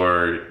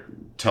Dumbledore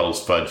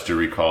tells Fudge to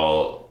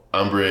recall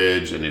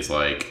Umbridge, and he's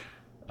like,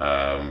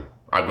 I'm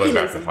going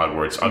back to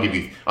Hogwarts. I'll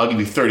give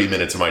you 30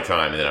 minutes of my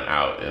time, and then I'm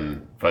out.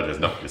 And Fudge has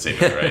nothing to say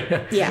to it,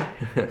 right? yeah.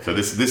 So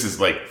this is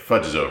like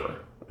Fudge is over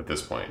at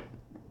this point.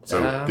 So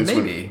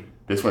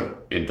this went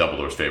in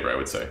Dumbledore's favor, I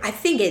would say. I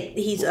think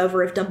he's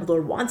over if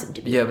Dumbledore wants him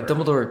to be. Yeah, over. but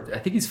Dumbledore, I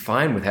think he's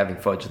fine with having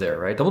Fudge there,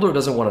 right? Dumbledore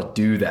doesn't want to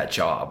do that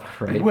job,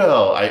 right?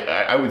 Well,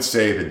 I would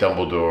say that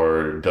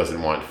Dumbledore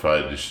doesn't want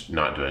Fudge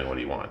not doing what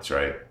he wants,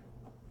 right?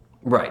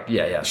 Right,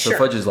 yeah. So Sure.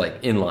 Fudge is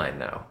like in line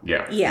now.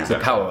 Yeah. The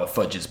power of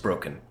Fudge is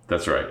broken.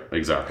 That's right,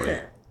 exactly.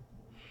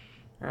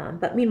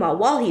 But meanwhile,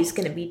 while he's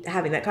going to be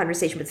having that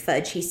conversation with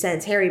Fudge, he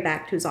sends Harry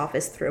back to his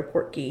office through a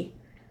portkey.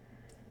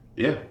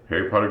 Yeah,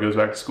 Harry Potter goes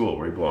back to school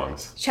where he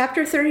belongs.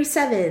 Chapter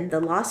 37, The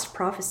Lost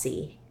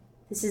Prophecy.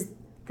 This is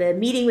the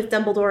meeting with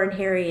Dumbledore and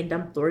Harry in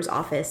Dumbledore's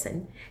office,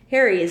 and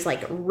Harry is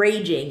like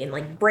raging and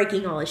like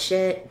breaking all his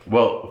shit.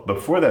 Well,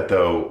 before that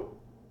though,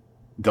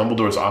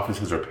 Dumbledore's office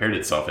has repaired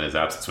itself in his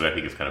absence, which I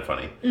think is kind of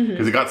funny.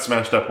 Because it got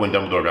smashed up when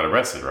Dumbledore got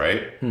arrested,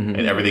 right? Mm-hmm.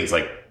 And everything's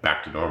like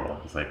back to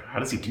normal. It's like, how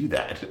does he do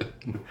that?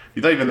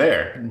 He's not even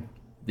there.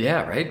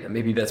 Yeah, right?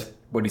 Maybe that's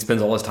what he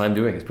spends all his time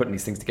doing, is putting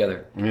these things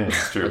together. Yeah,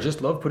 it's true. I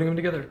just love putting them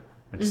together.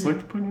 I just like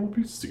to put more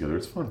pieces together.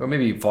 It's fun. Or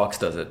maybe Fox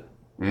does it.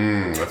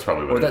 That's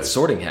probably what Or it that is.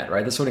 sorting hat,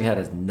 right? The sorting hat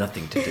has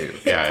nothing to do.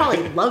 Yeah.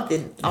 Probably loved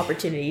the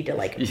opportunity to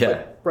like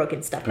put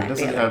broken stuff But back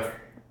together.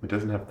 it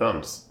doesn't have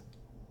thumbs.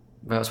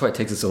 Well, that's why it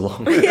takes it so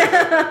long.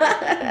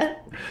 The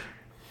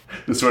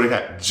sorting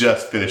hat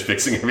just finished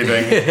fixing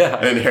everything,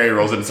 and then Harry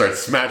rolls in and starts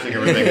smashing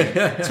everything.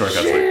 The sorting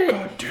hat's like,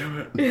 God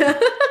damn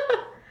it.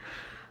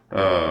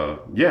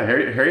 Yeah,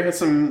 Harry has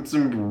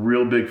some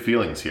real big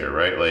feelings here,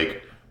 right?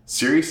 Like,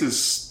 Sirius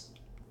is...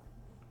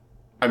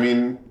 I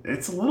mean,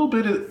 it's a little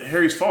bit of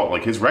Harry's fault.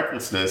 Like, his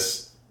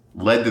recklessness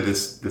led to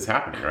this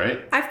happening,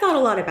 right? I've thought a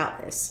lot about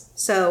this.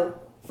 So,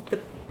 the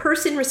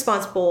person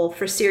responsible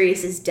for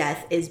Sirius's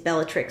death is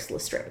Bellatrix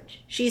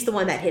Lestrange. She's the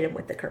one that hit him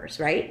with the curse,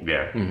 right?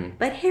 Yeah. Mm-hmm.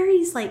 But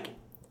Harry's like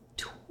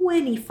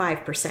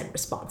 25%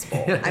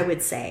 responsible, I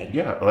would say.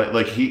 Yeah,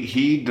 like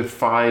he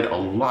defied a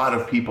lot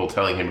of people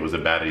telling him it was a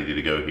bad idea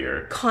to go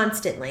here.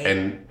 Constantly.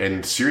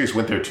 And Sirius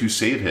went there to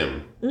save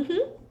him.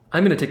 Mm-hmm.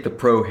 I'm going to take the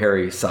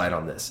pro-Harry side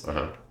on this.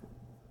 Uh-huh.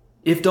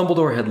 If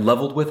Dumbledore had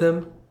leveled with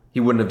him, he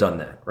wouldn't have done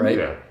that, right?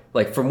 Yeah.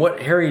 Like, from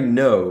what Harry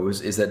knows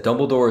is that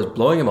Dumbledore is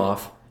blowing him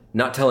off,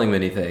 not telling him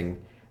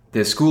anything.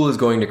 The school is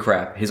going to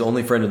crap. His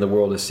only friend in the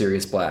world is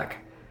Sirius Black.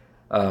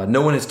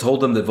 No one has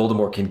told him that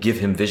Voldemort can give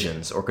him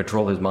visions or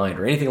control his mind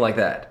or anything like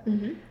that.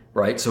 Mm-hmm.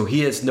 Right? So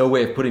he has no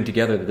way of putting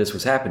together that this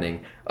was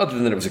happening, other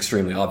than it was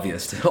extremely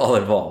obvious to all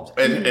involved.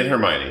 And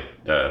Hermione,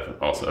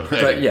 also.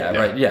 But right,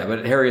 yeah.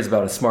 But Harry is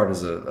about as smart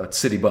as a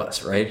city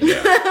bus, right?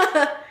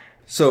 Yeah.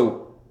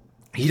 So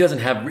he doesn't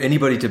have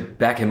anybody to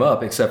back him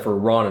up except for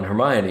Ron and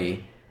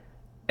Hermione.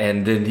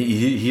 And then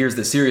he hears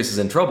that Sirius is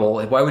in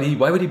trouble. Why would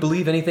he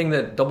believe anything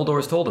that Dumbledore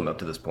has told him up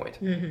to this point?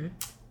 Mm-hmm.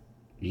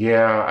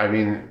 Yeah, I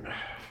mean,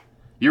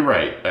 you're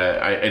right.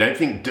 I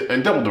think,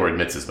 and Dumbledore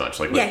admits as much.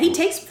 Like, he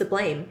takes the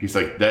blame. He's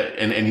like that,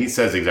 and he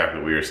says exactly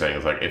what we were saying.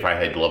 It's like, if I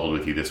had leveled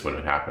with you, this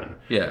wouldn't have happened.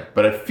 Yeah.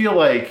 But I feel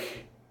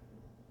like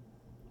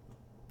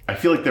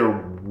there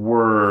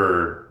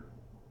were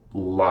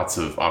lots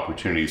of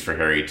opportunities for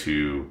Harry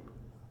to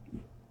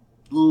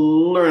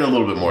learn a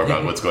little bit more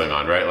about what's going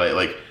on, right?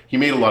 Like he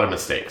made a lot of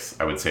mistakes.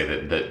 I would say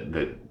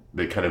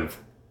that kind of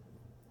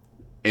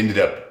ended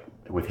up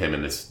with him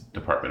in this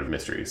Department of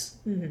Mysteries.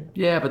 Mm-hmm.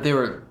 Yeah, but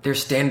they're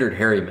standard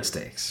Harry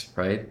mistakes,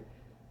 right?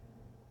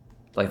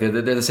 Like they're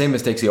the same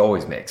mistakes he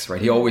always makes,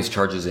 right? He always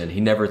charges in. He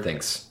never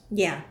thinks.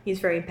 Yeah, he's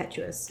very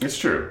impetuous. It's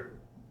true.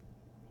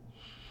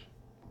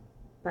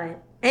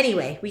 But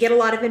anyway, we get a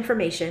lot of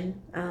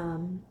information.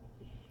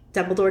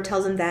 Dumbledore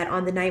tells him that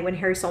on the night when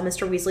Harry saw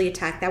Mr. Weasley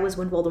attack, that was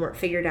when Voldemort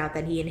figured out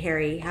that he and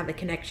Harry have a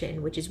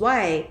connection, which is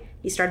why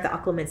he started the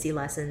occlumency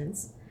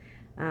lessons.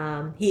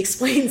 He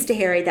explains to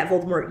Harry that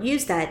Voldemort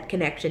used that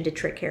connection to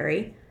trick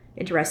Harry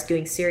into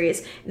rescuing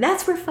Sirius. And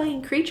that's where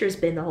Flying Creature's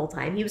been the whole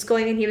time. He was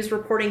going and he was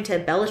reporting to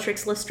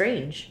Bellatrix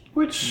Lestrange.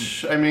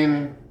 Which, I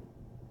mean,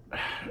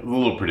 a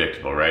little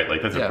predictable, right?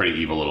 Like, that's a pretty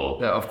evil little...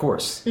 Yeah, of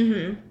course.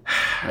 Mm-hmm.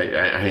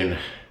 I mean,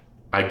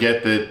 I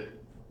get that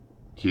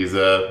he's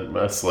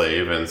a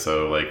slave, and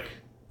so, like,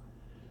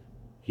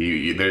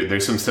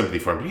 there's some sympathy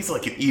for him, but he's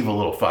like an evil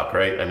little fuck,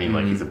 right? I mean,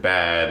 like, he's a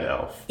bad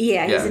elf.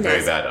 Yeah, he's a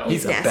very bad elf.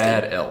 He's a nasty.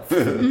 bad elf.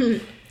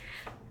 Mm-hmm.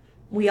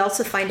 We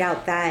also find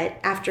out that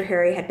after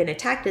Harry had been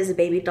attacked as a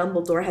baby,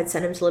 Dumbledore had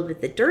sent him to live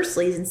with the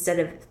Dursleys instead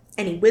of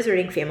any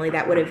wizarding family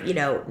that would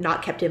have,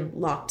 not kept him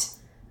locked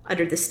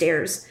under the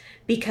stairs,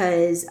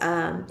 because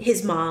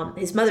his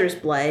mother's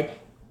blood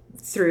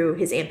through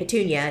his Aunt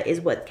Petunia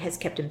is what has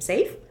kept him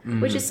safe,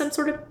 which is some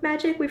sort of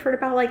magic. We've heard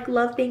about, like,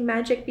 love being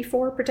magic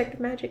before, protective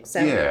magic.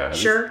 So,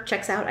 sure,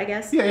 checks out, I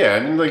guess. Yeah. I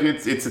mean, like,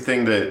 it's a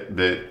thing that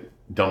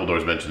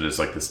Dumbledore's mentioned as,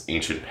 like, this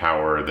ancient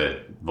power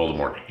that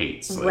Voldemort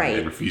hates. Like, right.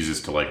 It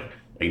refuses to, like,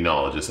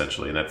 acknowledge,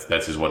 essentially. And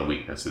that's his one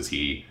weakness, is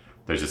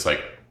there's this,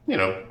 like,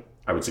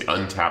 I would say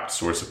untapped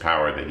source of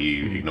power that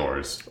he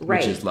ignores. Right.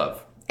 Which is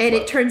love. And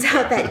it turns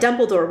out that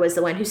Dumbledore was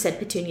the one who sent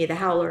Petunia the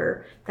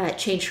Howler that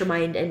changed her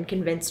mind and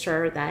convinced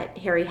her that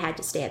Harry had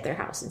to stay at their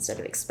house instead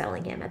of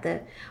expelling him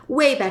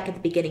way back at the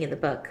beginning of the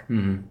book.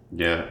 Mm-hmm.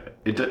 Yeah.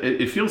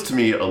 It feels to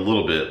me a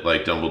little bit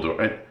like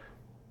Dumbledore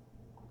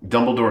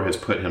has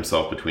put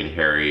himself between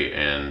Harry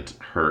and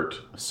Hurt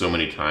so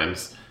many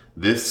times.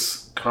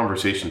 This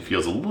conversation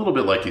feels a little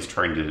bit like he's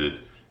trying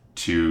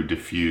to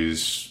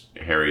diffuse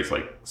Harry's,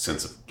 like,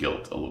 sense of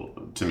guilt a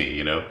little, to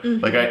me,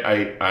 Mm-hmm. Like,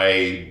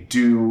 I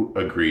do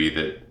agree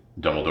that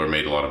Dumbledore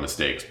made a lot of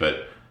mistakes,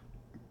 but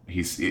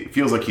it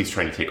feels like he's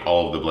trying to take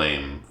all of the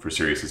blame for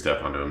Sirius's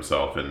death onto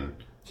himself, and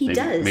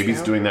maybe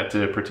he's doing that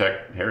to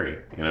protect Harry,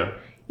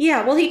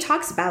 Yeah, well, he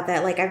talks about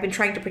that, like, I've been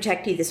trying to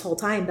protect you this whole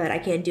time, but I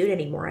can't do it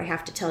anymore. I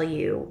have to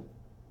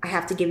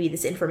give you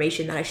this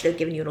information that I should have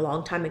given you a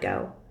long time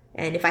ago.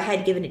 And if I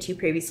had given it to you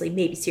previously,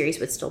 maybe Sirius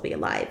would still be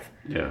alive.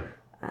 Yeah.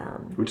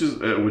 Which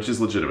is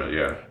legitimate,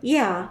 yeah.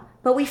 Yeah,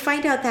 but we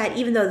find out that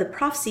even though the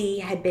prophecy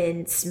had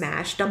been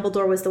smashed,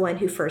 Dumbledore was the one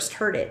who first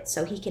heard it,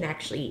 so he can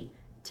actually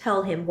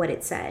tell him what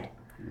it said.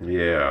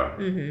 Yeah.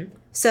 Mm-hmm.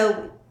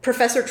 So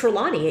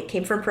it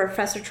came from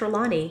Professor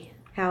Trelawney,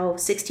 how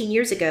 16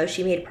 years ago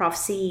she made a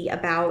prophecy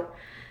about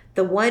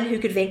the one who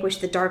could vanquish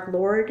the Dark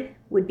Lord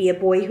would be a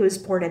boy who was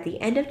born at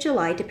the end of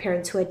July to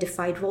parents who had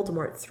defied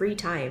Voldemort 3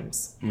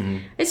 times. Mm-hmm.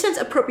 It sounds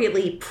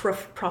appropriately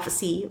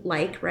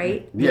prophecy-like,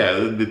 right? Yeah,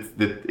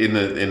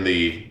 in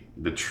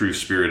the true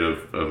spirit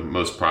of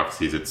most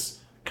prophecies, it's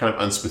kind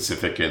of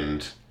unspecific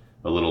and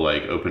a little,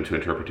 like, open to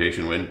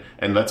interpretation.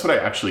 And that's what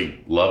I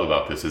actually love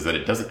about this, is that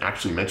it doesn't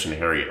actually mention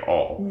Harry at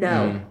all.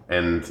 No.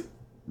 And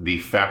the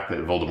fact that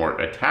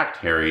Voldemort attacked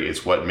Harry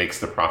is what makes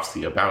the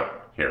prophecy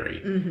about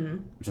Harry,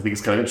 which I think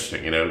is kind of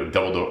interesting.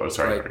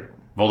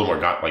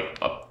 Voldemort got like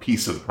a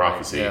piece of the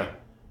prophecy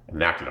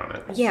and acted on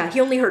it. Yeah, he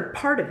only heard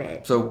part of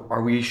it. So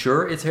are we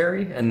sure it's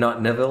Harry and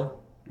not Neville?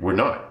 We're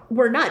not,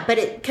 but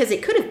because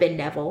it could have been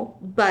Neville,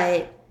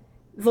 but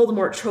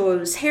Voldemort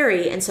chose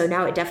Harry, and so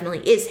now it definitely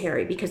is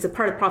Harry, because the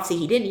part of the prophecy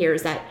he didn't hear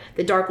is that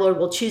the Dark Lord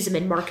will choose him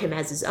and mark him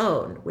as his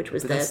own, which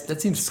was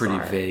that seems scar.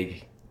 pretty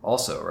vague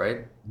also,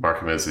 right?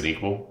 mark him as an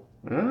equal.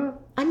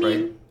 I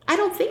mean, I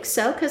don't think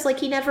so, because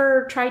he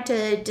never tried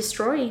to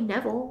destroy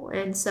Neville,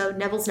 and so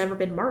Neville's never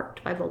been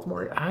marked by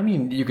Voldemort. I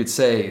mean, you could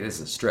say, this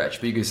is a stretch,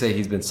 but you could say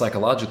he's been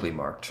psychologically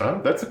marked.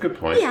 Oh, that's a good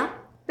point. Yeah.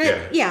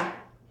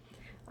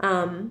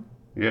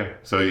 Yeah.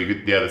 So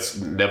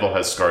Neville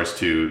has scars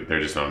too.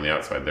 They're just not on the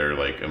outside. They're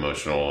like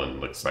emotional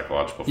and like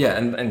psychological. Yeah,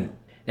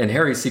 and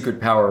Harry's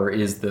secret power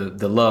is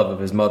the love of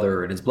his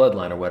mother and his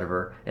bloodline or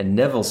whatever, and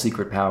Neville's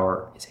secret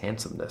power is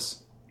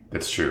handsomeness.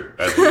 That's true.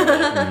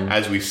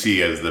 As we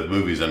see as the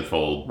movies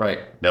unfold, right?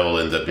 Neville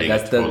ends up being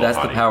that's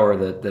the power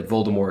that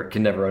Voldemort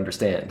can never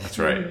understand. That's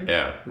right.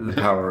 Yeah, the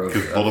power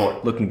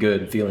of looking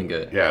good and feeling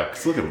good. Yeah,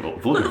 because look at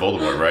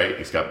Voldemort, right?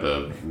 He's got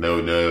the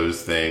no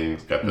nose thing.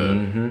 He's got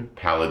the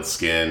pallid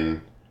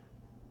skin.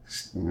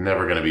 He's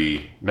never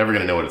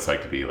gonna know what it's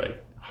like to be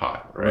like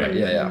hot, right?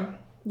 Yeah.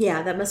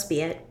 Yeah, that must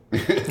be it.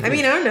 I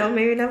mean, I don't know.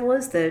 Maybe Neville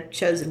is the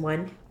chosen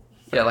one.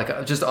 Yeah,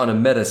 like just on a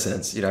meta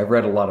sense, I've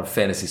read a lot of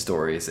fantasy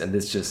stories, and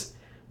it's just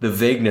the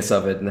vagueness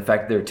of it and the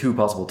fact that there are two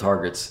possible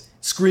targets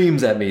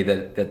screams at me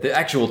that the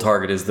actual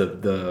target is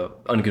the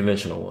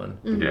unconventional one.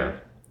 Mm-hmm. Yeah.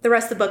 The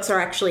rest of the books are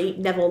actually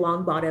Neville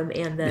Longbottom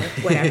and the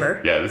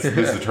whatever. Yeah, this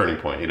is the turning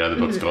point. The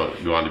books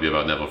go on to be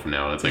about Neville from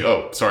now on. It's like,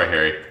 oh, sorry,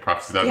 Harry,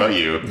 prophecy's not about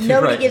you.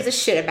 Nobody gives a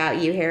shit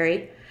about you,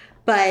 Harry.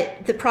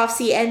 But the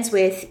prophecy ends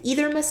with,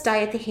 either must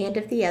die at the hand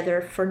of the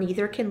other, for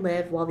neither can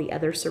live while the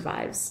other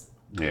survives.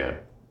 Yeah.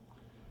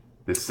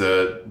 This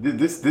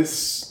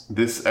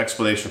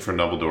explanation for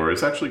Dumbledore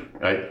is actually,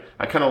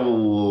 I kind of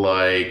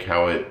like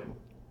how it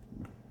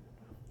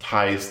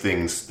ties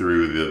things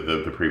through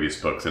the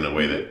previous books in a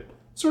way that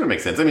sort of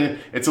makes sense. I mean,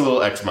 it's a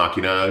little ex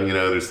machina,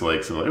 there's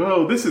like some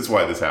oh, this is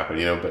why this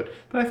happened, but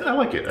I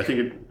like it. I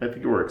think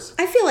it works.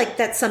 I feel like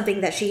that's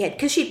something that she had,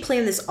 because she'd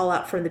planned this all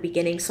out from the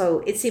beginning,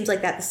 so it seems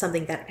like that is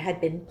something that had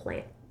been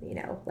planned,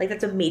 like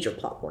that's a major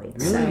plot point.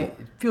 Really? So. It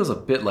feels a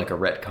bit like a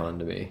retcon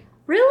to me.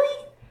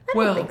 Really?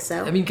 I don't think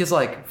so. I mean, because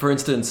for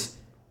instance,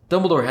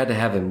 Dumbledore had to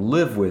have him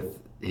live with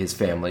his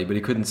family, but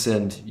he couldn't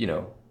send,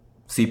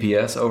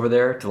 CPS over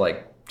there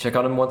to check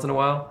on him once in a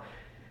while.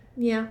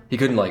 Yeah. He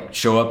couldn't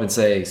show up and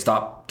say,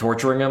 stop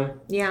torturing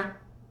him. Yeah.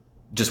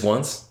 Just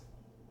once.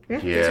 Yeah.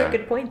 Those are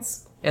good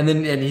points. And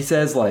he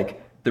says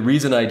the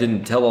reason I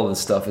didn't tell all this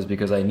stuff is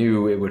because I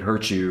knew it would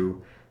hurt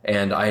you,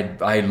 and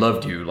I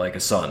loved you like a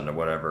son or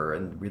whatever.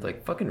 And we're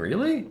like, fucking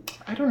really?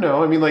 I don't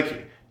know. I mean,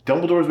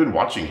 Dumbledore's been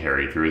watching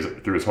Harry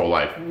through his whole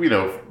life.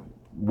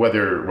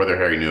 Whether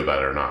Harry knew about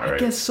it or not, right? I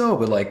guess so,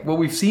 but what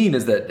we've seen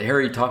is that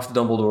Harry talks to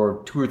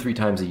Dumbledore 2 or 3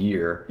 times a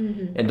year,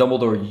 and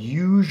Dumbledore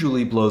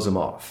usually blows him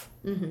off,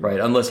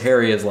 right? Unless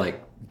Harry has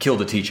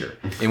killed a teacher,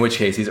 in which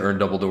case he's earned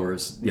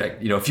Dumbledore's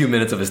a few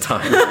minutes of his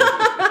time.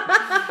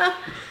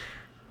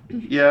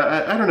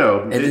 Yeah, I don't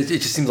know. And it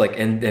just seems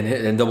and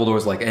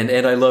Dumbledore's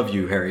and I love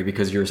you, Harry,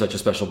 because you're such a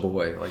special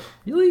boy.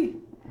 Really?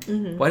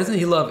 Mm-hmm. Why doesn't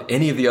he love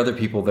any of the other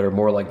people that are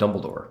more like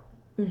Dumbledore?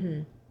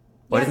 Mm-hmm.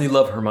 Why doesn't he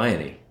love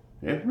Hermione?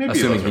 Yeah, maybe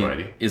assuming he loves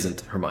Hermione. He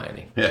isn't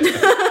Hermione. Yeah.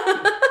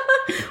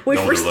 Which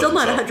we're still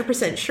not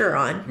 100% sure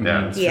on.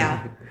 Yeah.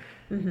 Yeah.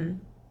 Mm-hmm.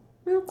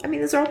 Well, I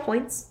mean, those are all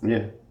points.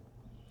 Yeah.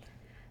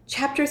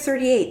 Chapter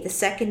 38, the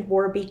Second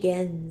War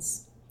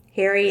begins.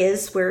 Harry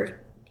is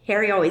where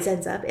Harry always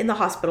ends up, in the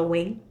hospital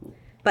wing.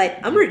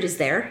 But Umbridge is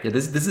there. Yeah,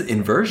 this is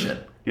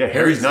inversion. Yeah,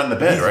 Harry's not in the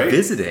bed, he's right?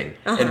 Visiting,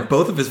 and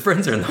both of his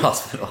friends are in the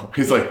hospital.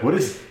 He's like,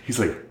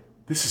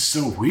 this is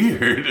so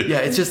weird. Yeah,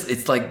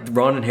 it's like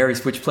Ron and Harry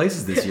switched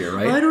places this year,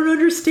 right? I don't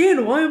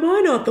understand. Why am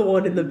I not the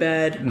one in the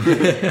bed?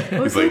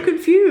 I'm so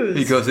confused.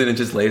 He goes in and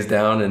just lays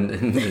down, and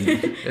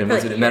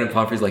Madame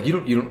Pomfrey's like,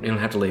 you don't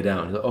have to lay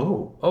down. He's like,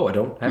 oh, I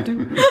don't have to. You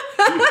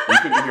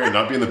can be here and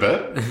not be in the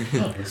bed?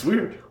 Oh, that's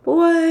weird.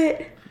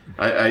 What?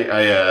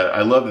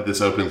 I love that this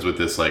opens with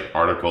this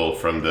article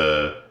from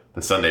the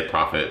Sunday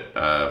Prophet.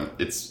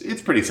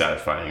 It's pretty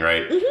satisfying,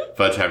 right? Mm-hmm.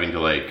 Fudge having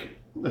to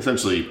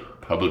essentially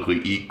publicly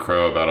eat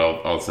crow about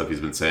all the stuff he's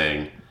been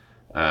saying.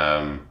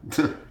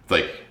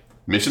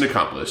 Mission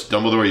accomplished.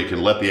 Dumbledore, you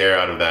can let the air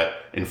out of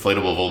that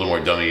inflatable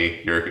Voldemort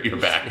dummy. You're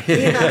back.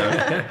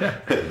 Yeah.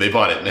 They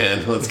bought it,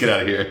 man. Let's get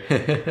out of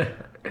here.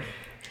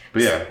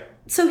 But yeah.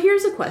 So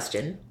here's a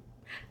question.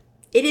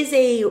 It is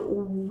a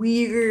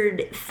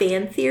weird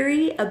fan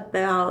theory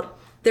about...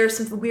 There are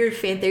some weird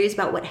fan theories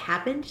about what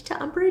happened to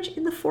Umbridge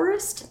in the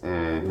forest.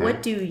 Mm-hmm.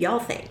 What do y'all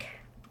think?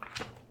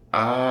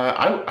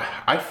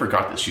 I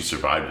forgot that she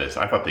survived this.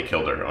 I thought they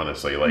killed her,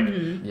 honestly.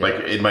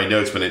 In my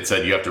notes when it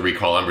said you have to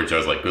recall Umbridge, I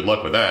was like, good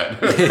luck with that.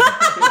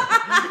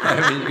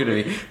 I mean, you're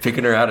going to be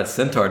picking her out of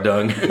centaur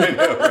dung. I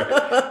know,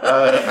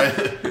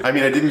 right? I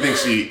didn't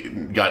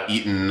think got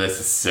eaten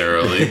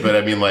necessarily, but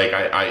I mean, like,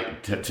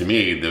 to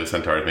me, the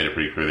Centaurs made it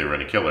pretty clear they were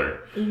going to kill her.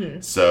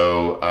 Mm-hmm.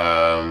 So,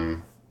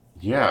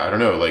 yeah, I don't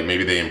know. Like,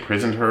 maybe they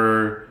imprisoned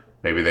her.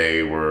 Maybe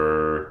they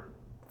were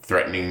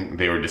threatening.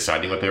 They were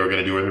deciding what they were going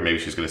to do with her. Maybe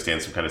she's going to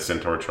stand some kind of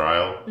Centaur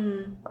trial.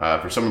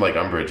 Mm-hmm. For someone like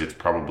Umbridge, it's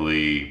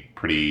probably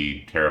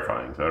pretty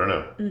terrifying. So I don't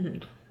know.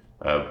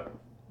 Mm-hmm.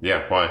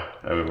 Yeah, why?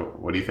 I mean,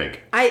 what do you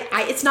think?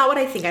 It's not what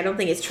I think. I don't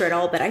think it's true at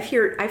all. But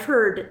I've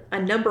heard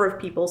a number of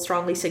people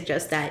strongly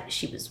suggest that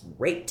she was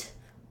raped.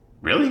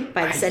 Really?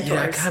 By the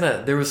Centaurs.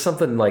 Yeah, there was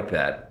something like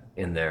that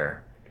in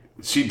there.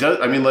 She does.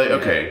 I mean, like,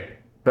 okay,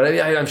 but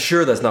I'm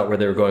sure that's not where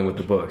they were going with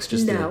the books.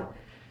 Just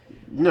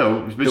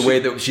no, the way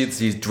that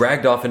she's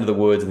dragged off into the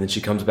woods and then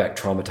she comes back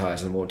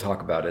traumatized and won't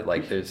talk about it.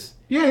 Like, there's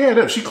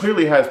no. She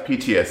clearly has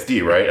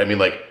PTSD, right? I mean,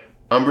 like.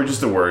 Umbridge is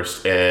the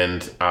worst,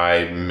 and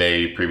I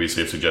may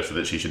previously have suggested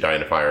that she should die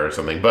in a fire or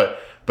something, but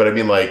I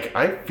mean, like,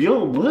 I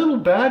feel a little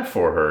bad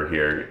for her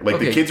here. Like,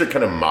 the kids are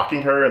kind of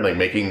mocking her and, like,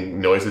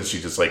 making noises.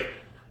 She's just, like,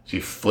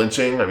 she's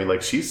flinching. I mean,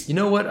 like, she's... You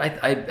know what? I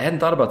hadn't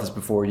thought about this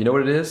before. You know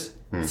what it is?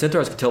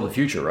 Centaurs can tell the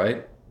future,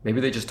 right?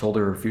 Maybe they just told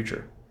her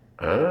future.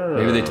 Oh.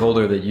 Maybe they told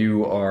her that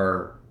you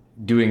are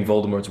doing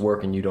Voldemort's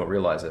work and you don't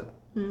realize it.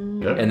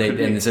 Yeah,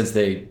 and since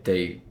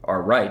they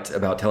are right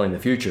about telling the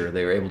future,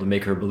 they were able to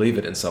make her believe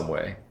it in some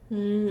way.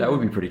 That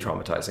would be pretty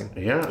traumatizing.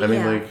 Yeah, I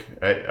mean, like,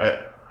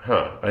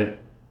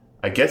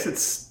 I guess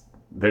it's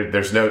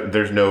there's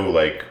no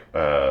like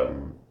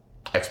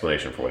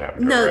explanation for what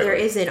happened. No, there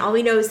isn't. All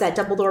we know is that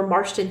Dumbledore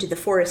marched into the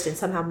forest and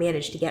somehow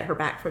managed to get her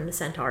back from the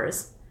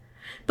Centaurs.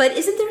 But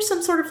isn't there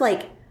some sort of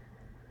like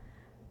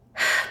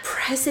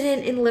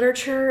precedent in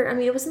literature? I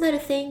mean, wasn't that a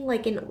thing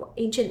like in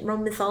ancient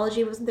Roman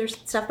mythology? Wasn't there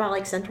stuff about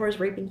like centaurs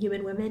raping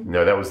human women?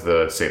 No, that was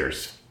the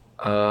satyrs.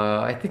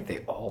 I think they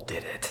all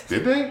did it.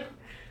 Did they?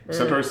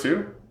 Centaurs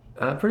too?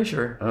 I'm pretty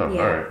sure. Oh,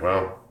 yeah. All right.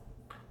 Well,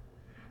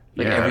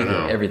 like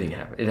everything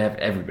happened.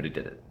 Everybody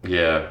did it.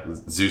 Yeah,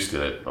 Zeus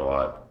did it a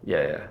lot.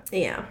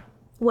 Yeah.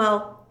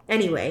 Well,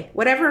 anyway,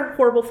 whatever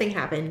horrible thing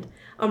happened,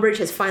 Umbridge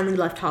has finally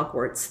left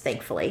Hogwarts,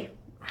 thankfully.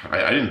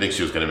 I didn't think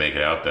she was going to make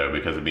it out, though,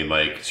 because, I mean,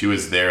 like, she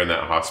was there in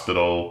that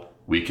hospital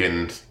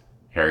weekend.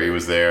 Harry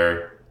was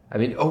there. I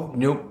mean,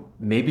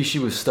 maybe she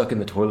was stuck in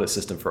the toilet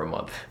system for a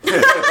month.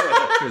 Because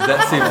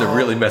that seems to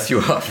really mess you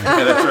up.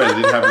 Yeah, that's right. It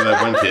didn't happen to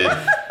that one kid.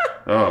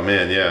 Oh,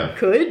 man, yeah.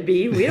 Could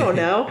be. We don't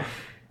know.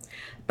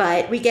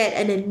 But we get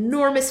an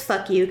enormous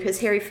fuck you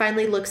because Harry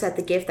finally looks at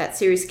the gift that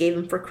Sirius gave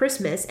him for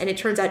Christmas, and it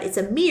turns out it's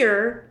a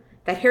mirror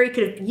that Harry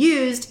could have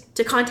used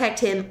to contact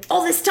him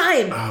all this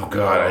time. Oh,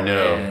 God, I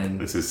know. Man.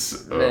 This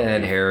is...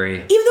 Man, Harry.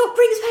 Even though it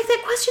brings back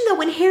that question, though,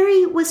 when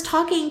Harry was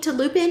talking to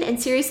Lupin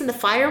and Sirius in the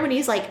fire, when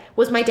he's like,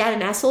 was my dad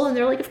an asshole? And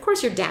they're like, of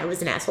course your dad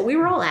was an asshole. We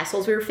were all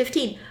assholes. We were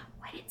 15.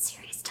 Why didn't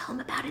Sirius tell him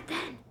about it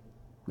then?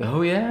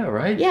 Oh, yeah,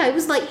 right. Yeah, it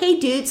was like, hey,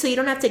 dude, so you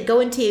don't have to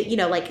go into,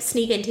 like,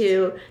 sneak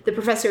into the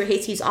Professor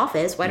Hates You's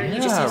office. Why don't you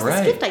just use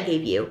this gift I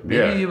gave you?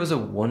 Maybe it was a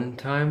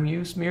one-time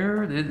use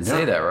mirror? They didn't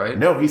say that, right?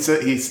 No,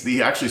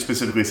 he actually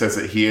specifically says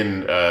that he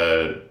and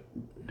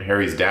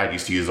Harry's dad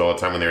used to use it all the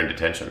time when they were in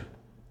detention.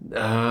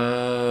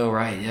 Oh,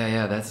 right.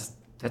 Yeah,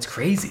 that's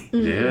crazy.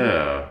 Mm-hmm.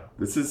 Yeah.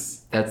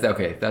 That's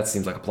okay. That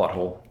seems like a plot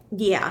hole.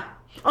 Yeah.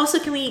 Also,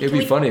 It'd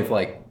be funny if,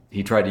 like,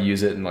 he tried to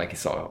use it and, like, he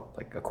saw,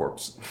 like, a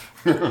corpse.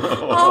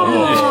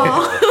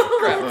 Oh,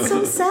 that's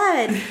so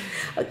sad.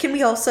 Can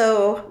we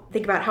also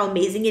think about how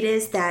amazing it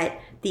is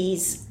that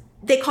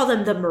they call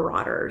them the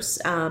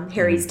Marauders,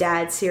 Harry's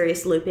dad,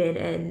 Sirius, Lupin,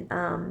 and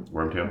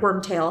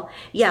Wormtail.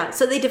 Yeah,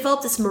 so they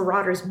developed this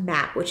Marauders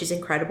map, which is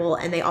incredible,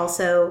 and they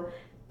also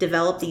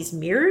developed these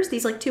mirrors,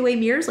 these, like, two-way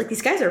mirrors. Like,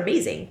 these guys are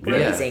amazing. They're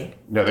amazing.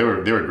 No, they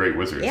were great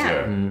wizards,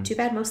 yeah. Too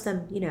bad most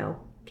of them,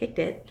 kicked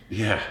it.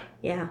 Yeah.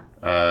 Yeah.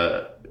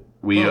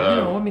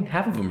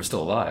 Half of them are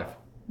still alive.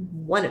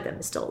 One of them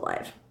is still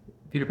alive.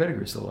 Peter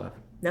Pettigrew's still alive.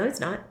 No,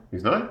 he's not.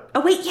 He's not? Oh,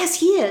 wait, yes,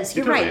 he is.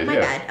 You're totally right. My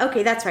bad.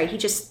 Okay, that's right. He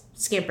just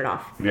scampered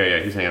off. Yeah,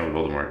 he's hanging out with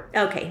Voldemort.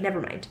 Okay,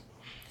 never mind.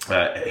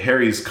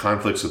 Harry's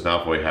conflicts with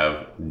Malfoy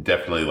have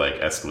definitely, like,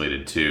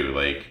 escalated, too.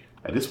 Like,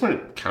 at this point,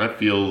 it kind of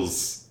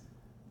feels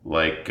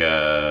like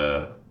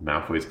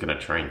Malfoy's going to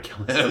try and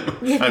kill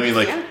him. I mean,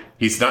 like,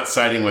 he's not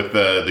siding with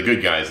the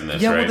good guys in this,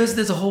 right? Yeah, well,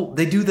 there's a whole...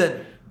 They do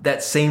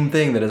that same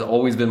thing that has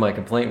always been my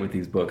complaint with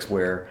these books,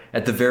 where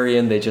at the very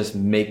end they just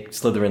make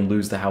Slytherin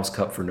lose the House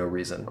Cup for no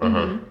reason.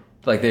 Mm-hmm.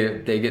 Like they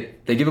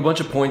give a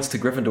bunch of points to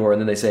Gryffindor, and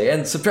then they say,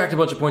 and subtract a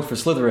bunch of points for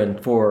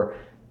Slytherin for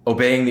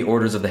obeying the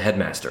orders of the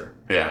headmaster.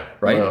 Yeah.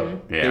 Right?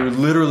 Well, yeah. They were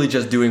literally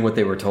just doing what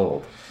they were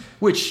told.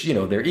 Which, they're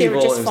evil. They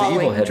were just and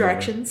following evil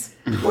directions.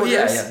 Well,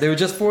 yeah. They were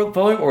just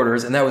following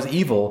orders, and that was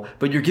evil.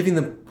 But you're giving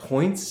them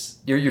points.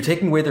 You're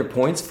taking away their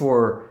points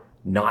for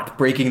not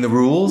breaking the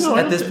rules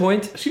at this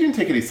point. She didn't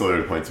take any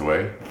Slytherin points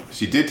away.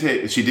 She did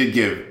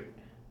give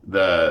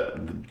the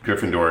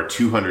Gryffindor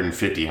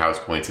 250 house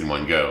points in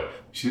one go.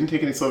 She didn't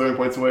take any Slytherin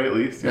points away, at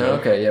least.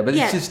 Okay, yeah, but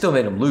she still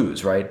made them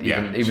lose, right?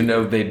 Even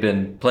though they'd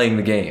been playing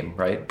the game,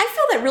 right? I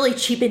feel that really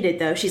cheapened it,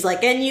 though. She's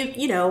like, and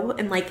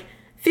and like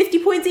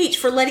 50 points each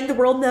for letting the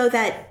world know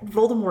that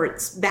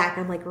Voldemort's back.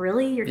 I'm like,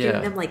 really? You're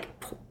giving them like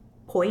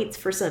points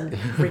for some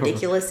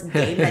ridiculous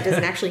game that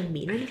doesn't actually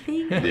mean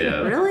anything.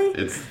 Yeah. Really?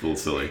 It's a little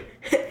silly.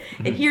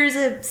 And here's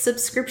a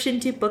subscription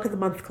to Book of the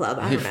Month Club.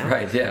 I don't know.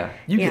 Right, yeah.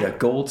 You get a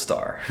gold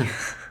star.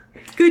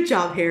 Good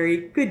job,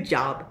 Harry. Good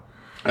job.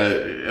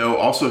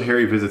 Also,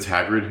 Harry visits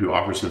Hagrid, who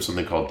offers him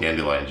something called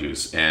dandelion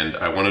juice. And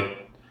I want to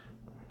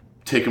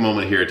take a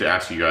moment here to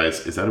ask you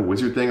guys, is that a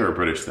wizard thing or a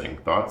British thing?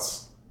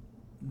 Thoughts?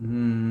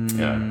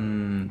 Yeah.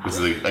 This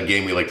is a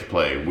game we like to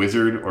play.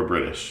 Wizard or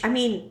British? I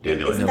mean,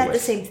 Dandelion. isn't that the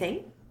same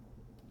thing?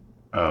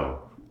 Oh.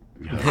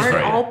 Yeah, that's Aren't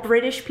right. all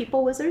British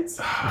people wizards?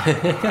 They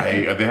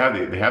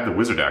have the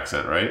wizard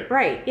accent, right?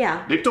 Right,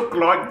 yeah. They talk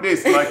like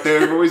this, like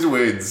they're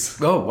wizards.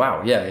 Oh,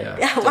 wow. Yeah.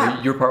 Yeah, So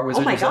wow. you're part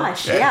wizard Oh my yourself?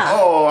 gosh, yeah.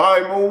 Oh,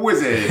 I'm a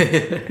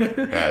wizard.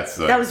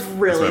 That was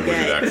really that's my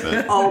wizard good.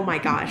 accent. Oh my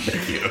gosh.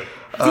 Thank you.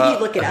 Did you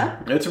look it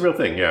up? It's a real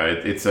thing, yeah.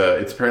 It's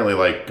apparently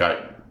like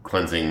got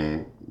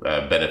cleansing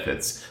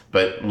benefits,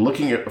 but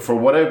looking at for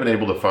what I've been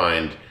able to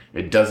find,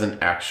 it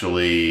doesn't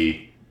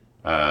actually.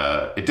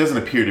 It doesn't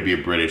appear to be a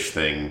British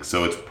thing,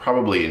 so it's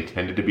probably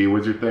intended to be a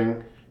wizard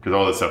thing because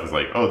all this stuff is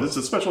like, oh, this is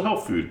a special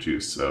health food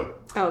juice. So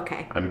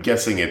Okay. I'm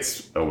guessing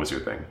it's a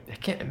wizard thing. I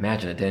can't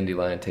imagine a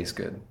dandelion tastes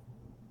good.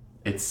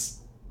 There's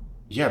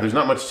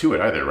not much to it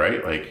either,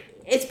 right? Like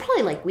It's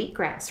probably like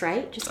wheatgrass,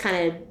 right? Just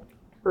kind of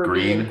herby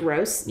Green? and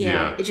gross.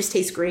 Yeah, it just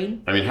tastes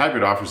green. I mean,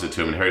 Hagrid offers it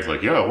to him, and Harry's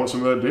like, yeah, I want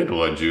some of that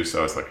dandelion juice. So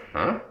I was like,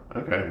 huh?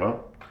 Okay,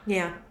 well.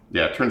 Yeah.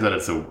 Yeah, it turns out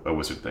it's a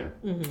wizard thing.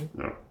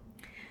 Mm-hmm. Yeah.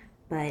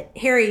 But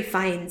Harry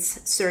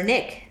finds Sir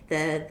Nick,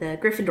 the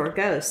Gryffindor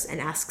ghost,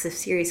 and asks if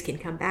Sirius can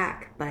come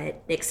back.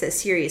 But Nick says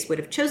Sirius would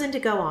have chosen to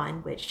go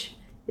on, which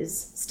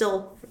is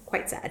still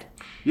quite sad.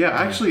 Yeah,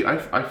 actually,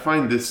 I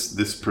find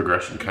this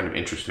progression kind of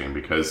interesting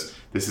because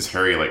this is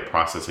Harry like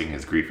processing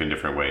his grief in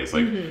different ways.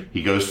 Like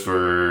he goes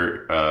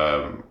for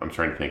I'm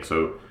trying to think.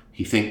 So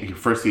he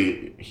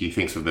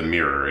thinks of the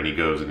mirror and he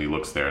goes and he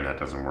looks there and that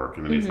doesn't work.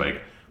 And then he's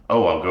like,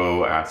 oh, I'll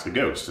go ask a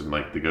ghost and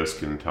like the ghost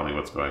can tell me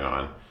what's going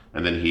on.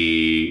 And then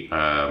he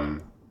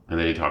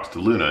talks to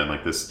Luna and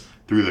like this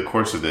through the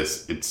course of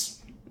this,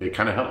 it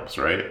kind of helps,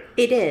 right?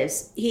 It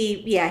is.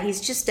 He's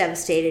just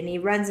devastated and he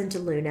runs into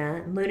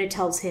Luna. And Luna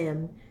tells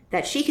him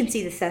that she can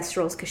see the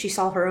Thestrals because she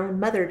saw her own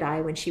mother die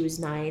when she was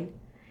 9.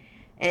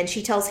 And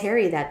she tells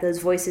Harry that those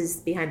voices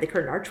behind the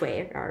curtain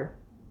archway are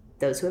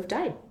those who have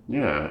died.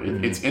 Yeah,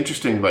 it's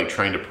interesting like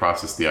trying to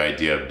process the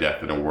idea of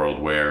death in a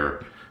world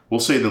where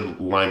we'll say the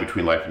line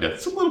between life and death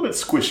is a little bit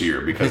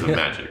squishier because of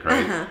magic,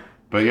 right? Uh-huh.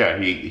 But yeah,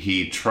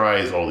 he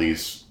tries all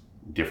these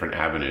different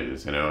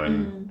avenues, you know,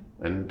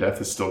 and death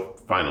is still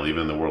final,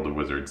 even in the world of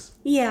wizards.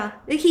 Yeah,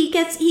 he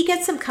gets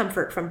some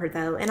comfort from her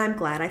though, and I'm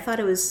glad. I thought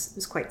it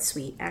was quite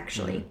sweet,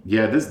 actually.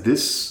 Yeah,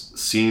 this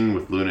scene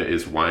with Luna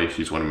is why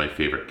she's one of my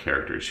favorite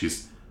characters.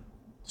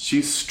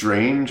 She's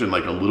strange and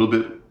like a little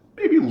bit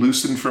maybe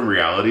loosened from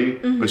reality,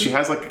 but she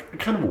has like a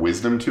kind of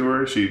wisdom to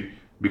her.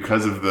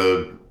 Because of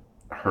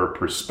her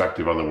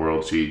perspective on the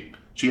world, she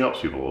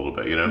helps people a little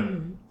bit, you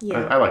know.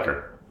 Yeah, I like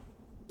her.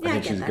 yeah, I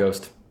think she's a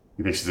ghost.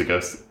 You think she's a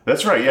ghost?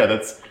 That's right.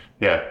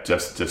 Yeah,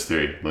 just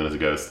theory. Luna's a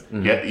ghost.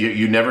 Yeah,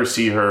 you never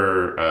see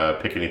her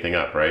pick anything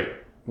up, right?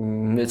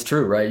 It's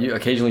true, right? You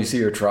occasionally see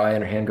her try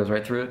and her hand goes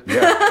right through it.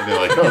 Yeah, and they're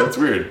like, oh, that's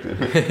weird.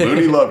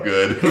 Looney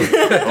Lovegood.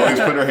 Always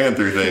putting her hand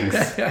through things.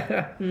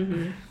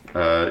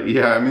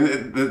 Yeah, I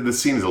mean, the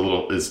scene is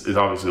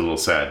obviously a little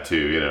sad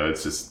too. You know,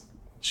 it's just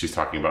she's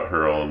talking about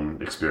her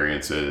own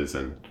experiences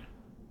and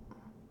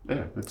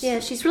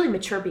yeah, she's really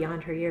mature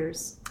beyond her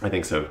years. I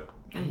think so.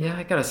 Yeah,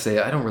 I gotta say,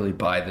 I don't really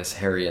buy this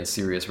Harry and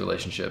Sirius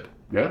relationship.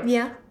 Yeah?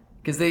 Yeah.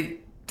 Because they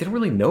didn't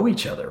really know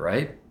each other,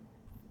 right?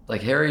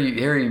 Like,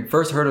 Harry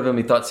first heard of him,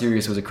 he thought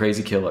Sirius was a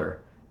crazy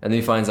killer. And then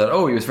he finds out,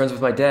 oh, he was friends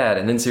with my dad.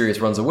 And then Sirius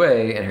runs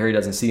away, and Harry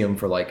doesn't see him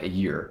for, like, a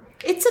year.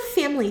 It's a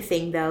family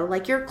thing, though.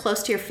 Like, you're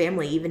close to your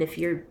family, even if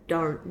you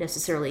don't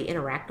necessarily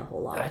interact a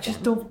whole lot. I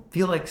just don't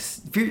feel like...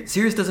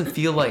 Sirius doesn't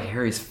feel like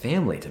Harry's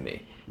family to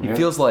me. He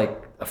feels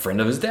like a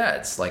friend of his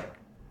dad's, like...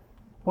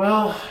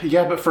 Well,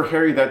 yeah, but for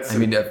Harry, that's... I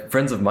mean,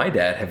 friends of my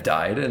dad have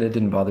died, and it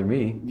didn't bother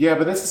me. Yeah,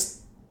 but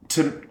that's...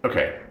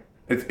 Okay.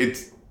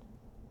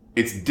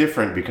 It's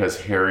different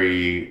because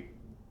Harry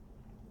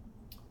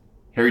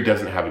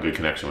doesn't have a good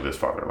connection with his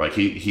father. Like,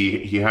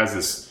 he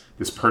has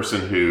this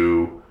person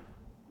who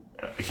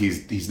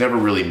he's never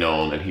really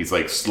known, and he's,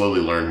 like,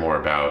 slowly learned more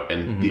about,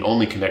 and the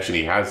only connection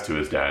he has to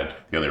his dad,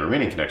 the only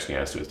remaining connection he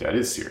has to his dad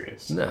is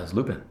Sirius. No, it's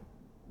Lupin.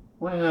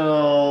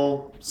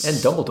 Well... And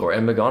Dumbledore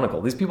and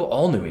McGonagall. These people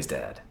all knew his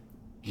dad.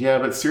 Yeah,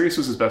 but Sirius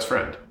was his best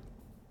friend.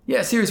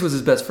 Yeah, Sirius was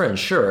his best friend,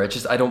 sure. It's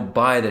just I don't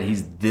buy that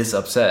he's this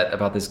upset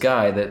about this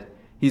guy that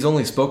he's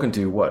only spoken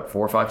to, 4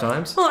 or 5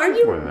 times? Well,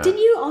 did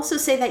you also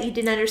say that you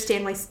didn't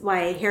understand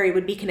why Harry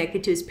would be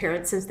connected to his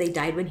parents since they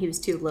died when he was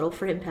too little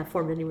for him to have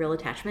formed any real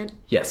attachment?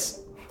 Yes,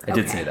 I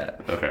did say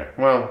that. Okay,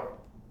 well,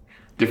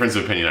 difference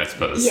of opinion, I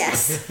suppose.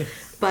 Yes,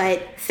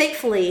 but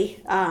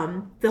thankfully,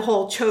 the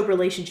whole Chobe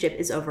relationship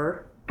is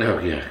over. Oh,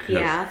 yeah.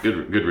 Yeah.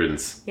 Good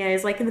riddance. Yeah,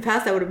 it's like in the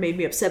past that would have made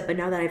me upset, but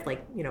now that I've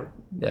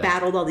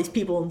battled all these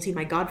people and seen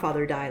my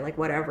godfather die, like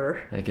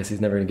whatever. I guess he's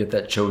never going to get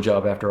that Cho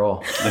job after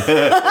all.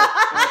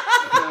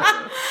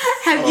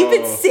 Have you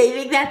been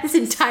saving that this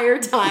entire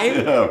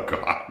time? Oh,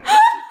 God.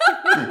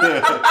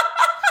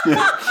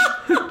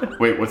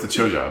 Wait, what's a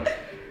cho job?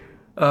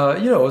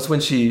 It's when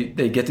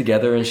they get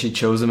together and she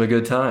chose him a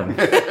good time.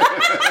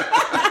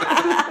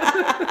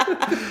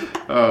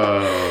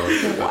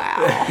 Oh,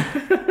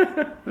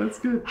 Wow. that's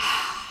good.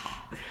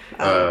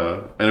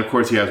 And of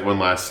course, he has one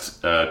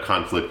last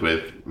conflict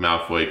with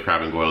Malfoy,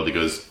 Crabbe, and Goyle that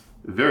goes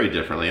very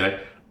differently. And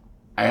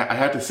I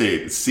have to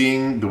say,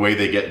 seeing the way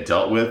they get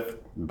dealt with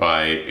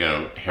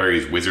by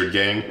Harry's wizard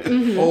gang,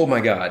 Oh my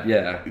God,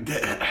 yeah.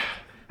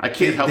 I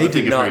can't help but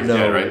think of Harry's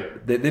dad,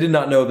 right? They did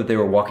not know that they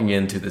were walking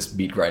into this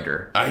meat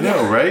grinder. I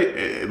know,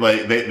 right?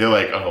 Like they're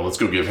like, oh, let's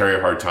go give Harry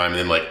a hard time, and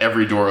then like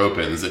every door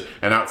opens,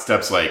 and out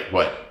steps like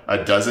what,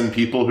 a dozen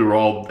people who are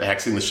all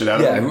hexing the shit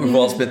out of Yeah, him. we've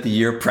all spent the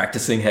year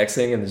practicing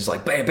hexing, and just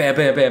like bam, bam,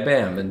 bam, bam,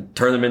 bam, and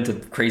turn them into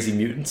crazy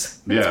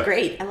mutants. Yeah,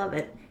 Great. I love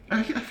it.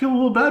 I feel a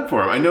little bad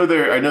for him. I know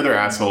they're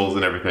assholes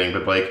and everything,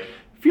 but like,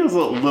 feels a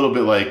little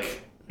bit like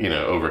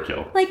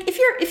overkill. Like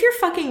if you're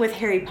fucking with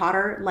Harry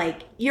Potter,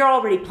 like you're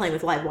already playing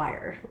with live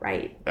wire,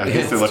 right? I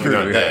guess they're left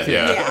around dead.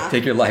 Yeah.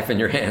 Take your life in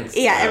your hands.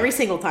 Yeah, every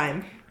single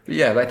time. But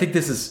yeah, I think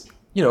this is,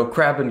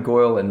 Crabbe and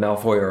Goyle and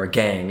Malfoy are a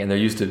gang, and they're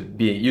used to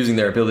using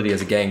their ability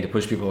as a gang to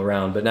push people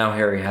around, but now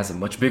Harry has a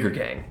much bigger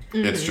gang.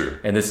 It's true.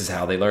 And this is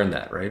how they learn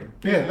that, right?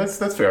 Yeah,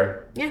 that's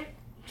fair. Yeah.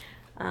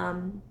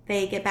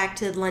 They get back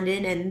to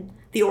London, and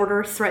the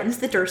Order threatens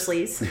the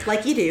Dursleys,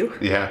 like you do.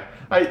 Yeah,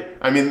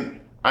 I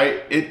mean,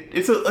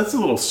 it's a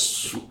little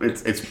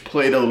it's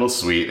played a little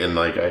sweet, and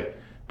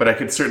but I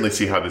could certainly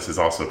see how this is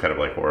also kind of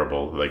like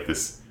horrible. Like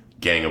this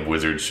gang of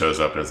wizards shows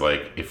up and is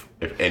like,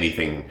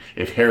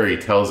 if Harry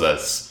tells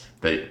us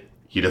that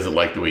he doesn't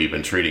like the way you've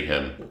been treating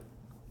him,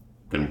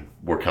 then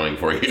we're coming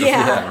for you.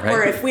 Yeah, right.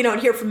 Or if we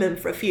don't hear from him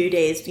for a few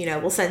days,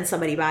 we'll send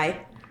somebody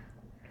by.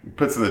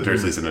 Puts the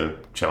Dursleys in a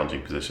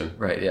challenging position.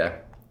 Right, yeah.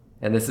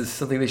 And this is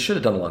something they should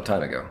have done a long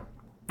time ago.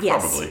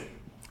 Yes. Probably.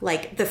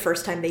 Like the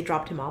first time they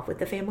dropped him off with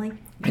the family.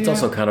 It's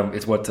also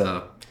it's what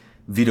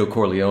Vito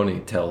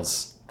Corleone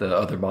tells the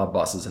other mob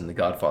bosses in The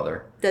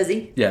Godfather. Does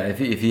he? Yeah, if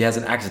he has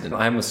an accident,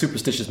 I'm a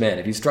superstitious man.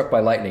 If he's struck by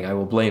lightning, I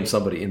will blame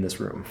somebody in this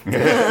room.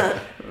 There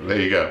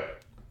you go.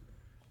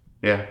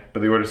 Yeah,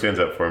 but the Order stands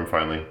up for him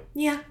finally.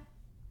 Yeah.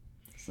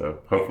 So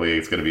hopefully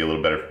it's going to be a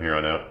little better from here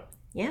on out.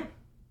 Yeah.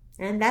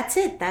 And that's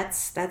it.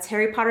 That's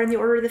Harry Potter and the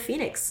Order of the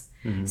Phoenix.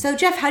 Mm-hmm. So,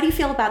 Jeff, how do you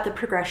feel about the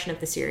progression of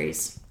the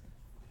series?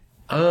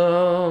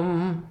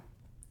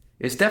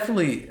 It's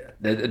definitely,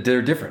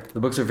 they're different.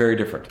 The books are very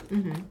different.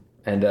 Mm-hmm.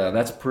 And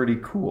that's pretty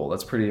cool.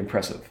 That's pretty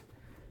impressive.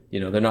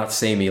 They're not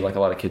samey like a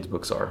lot of kids'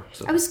 books are.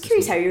 So I was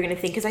curious how you were going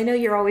to think, because I know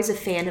you're always a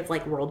fan of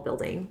like world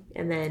building,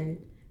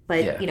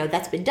 but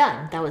that's been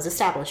done. That was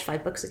established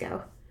 5 books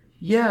ago.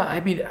 Yeah, I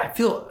mean, I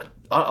feel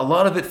a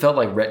lot of it felt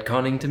like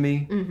retconning to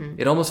me. Mm-hmm.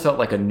 It almost felt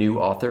like a new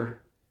author.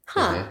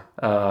 Huh.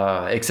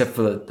 Except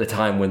for the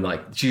time when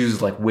she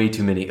uses way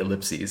too many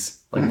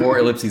ellipses, more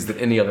ellipses than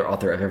any other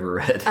author I've ever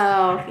read.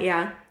 Oh,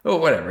 yeah. Oh,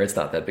 whatever. It's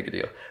not that big a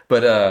deal.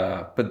 But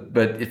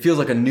it feels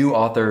like a new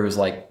author who's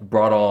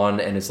brought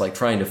on and is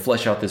trying to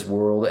flesh out this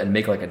world and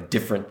make a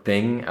different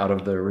thing out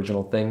of the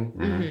original thing.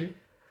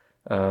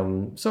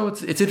 Mm-hmm. So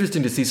it's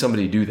interesting to see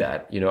somebody do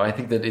that. I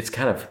think that it's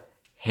kind of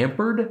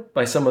hampered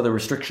by some of the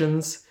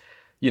restrictions.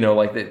 They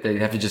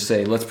have to just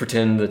say, let's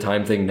pretend the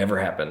time thing never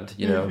happened.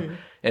 Mm-hmm.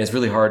 And it's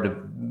really hard to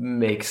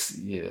make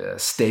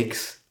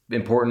stakes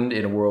important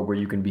in a world where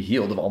you can be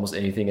healed of almost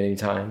anything at any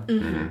time.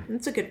 Mm-hmm.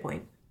 That's a good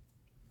point.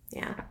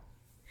 Yeah.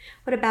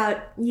 What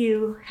about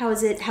you? How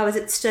is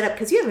it stood up?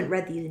 Because you haven't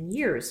read these in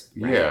years.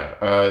 Right?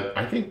 Yeah.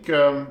 I think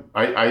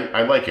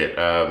I like it.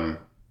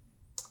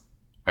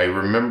 I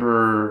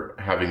remember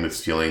having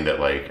this feeling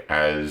that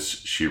as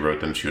she wrote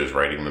them, she was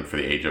writing them for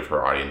the age of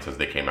her audience as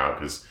they came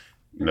out, because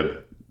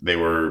they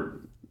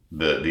were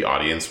the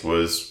audience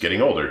was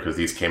getting older, because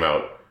these came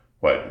out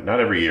not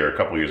every year, a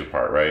couple years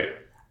apart, right?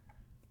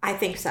 I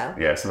think so.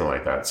 Yeah, something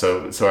like that.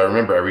 So I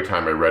remember every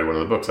time I read one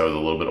of the books, I was a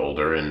little bit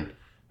older, and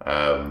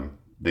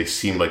they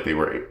seemed like they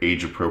were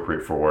age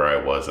appropriate for where I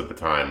was at the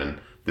time.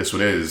 And this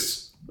one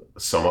is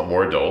somewhat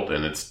more adult,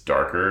 and it's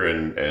darker,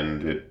 and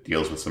it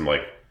deals with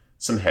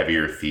some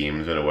heavier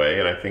themes in a way.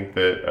 And I think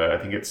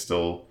that it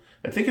still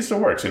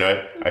works.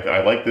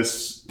 I like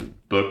this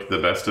book the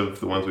best of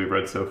the ones we've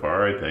read so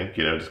far. I think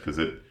just because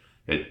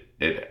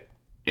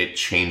it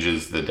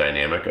changes the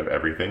dynamic of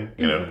everything.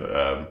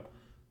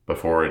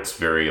 Before it's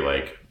very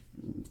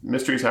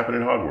mysteries happen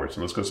in Hogwarts, and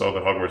let's go solve the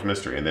Hogwarts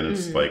mystery. And then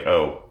it's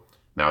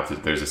now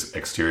there's this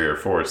exterior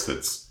force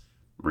that's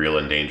real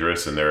and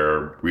dangerous, and there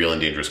are real and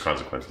dangerous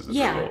consequences as a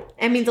result.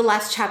 I mean, the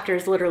last chapter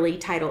is literally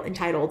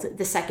entitled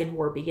 "The Second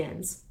War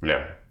Begins."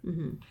 Yeah.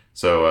 Mm-hmm.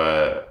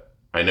 So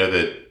I know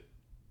that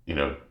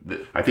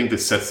I think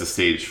this sets the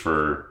stage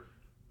for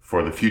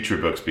the future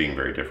books being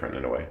very different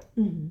in a way.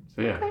 Mm-hmm.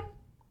 So yeah. Okay.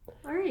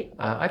 All right.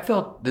 I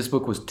felt this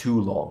book was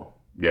too long.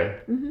 Yeah.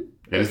 Mm-hmm.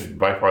 It is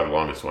by far the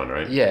longest one,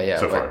 right? Yeah.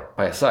 So far.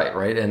 By a sight,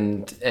 right?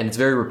 And it's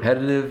very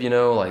repetitive,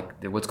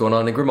 what's going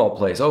on in Grimmauld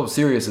Place. Oh,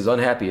 Sirius is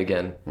unhappy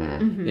again.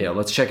 Mm-hmm.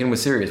 Let's check in with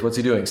Sirius. What's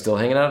he doing? Still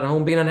hanging out at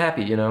home being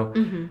unhappy,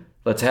 Mm-hmm.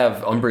 let's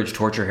have Umbridge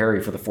torture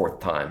Harry for the 4th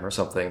time or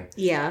something.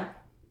 Yeah.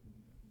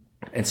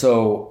 And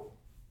so,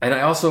 and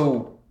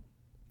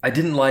I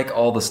didn't like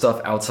all the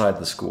stuff outside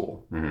the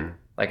school. Mm-hmm.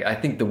 Like, I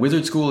think the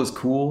wizard school is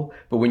cool,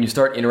 but when you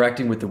start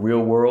interacting with the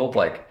real world,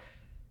 like,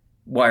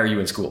 why are you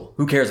in school?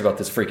 Who cares about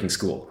this freaking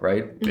school,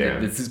 right? Yeah.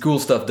 This school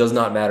stuff does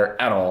not matter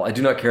at all. I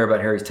do not care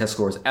about Harry's test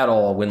scores at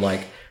all when,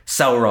 like,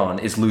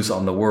 Sauron is loose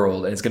on the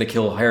world and it's going to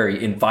kill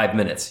Harry in 5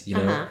 minutes, you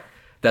know? Uh-huh.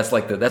 That's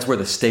where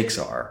the stakes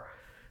are.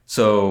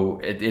 So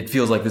it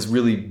feels like this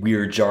really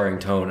weird, jarring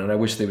tone, and I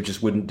wish they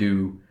wouldn't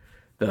do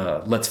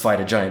the let's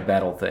fight a giant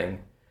battle thing.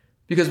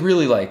 Because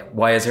really, like,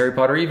 why is Harry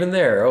Potter even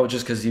there? Oh,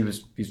 just because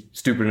he's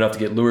stupid enough to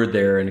get lured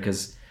there, and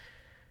because,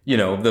 you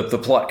know, the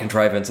plot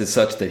contrivance is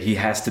such that he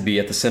has to be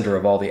at the center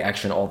of all the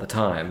action all the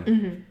time.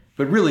 Mm-hmm.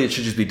 But really, it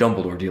should just be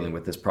Dumbledore dealing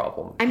with this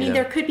problem. I mean,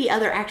 there could be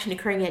other action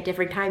occurring at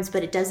different times,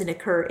 but it doesn't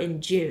occur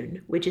in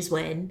June, which is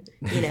when,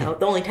 you know,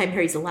 the only time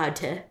Harry's allowed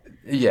to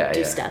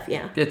do stuff.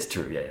 Yeah, it's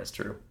true. Yeah, it's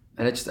true.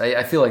 And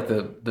I feel like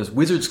the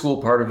wizard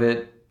school part of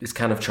it is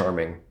kind of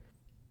charming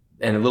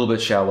and a little bit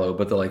shallow,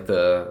 but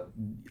the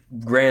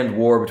grand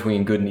war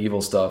between good and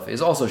evil stuff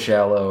is also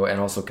shallow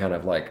and also kind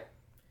of like,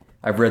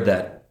 I've read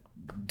that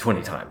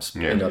 20 times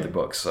in other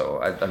books, so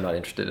I'm not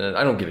interested in it.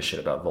 I don't give a shit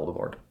about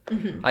Voldemort.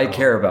 Mm-hmm. I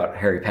care about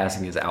Harry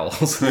passing his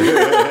owls.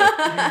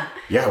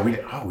 Yeah,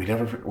 we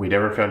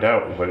never found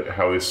out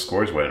how his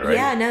scores went, right?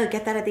 Yeah, no,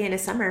 get that at the end of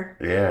summer.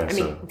 Yeah, I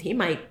mean, he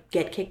might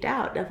get kicked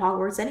out of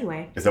Hogwarts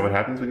anyway. Is that what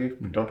happens when you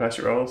don't pass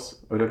your OWLs?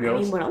 I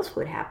mean, what else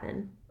would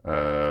happen?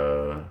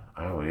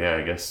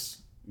 I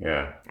guess.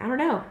 Yeah. I don't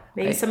know.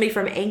 Maybe somebody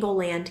from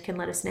Angleland can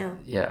let us know.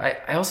 Yeah,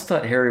 I also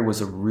thought Harry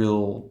was a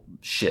real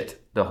shit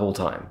the whole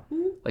time.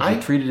 Mm-hmm. Like,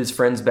 he treated his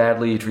friends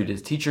badly, he treated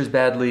his teachers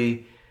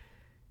badly,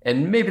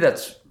 and maybe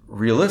that's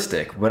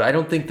realistic, but I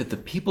don't think that the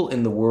people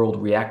in the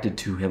world reacted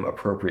to him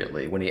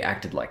appropriately when he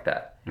acted like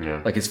that.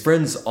 Yeah. Like, his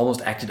friends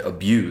almost acted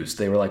abused.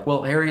 They were like,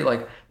 well, Harry,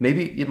 like,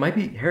 maybe it might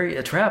be, Harry,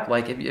 a trap.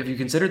 Like, have you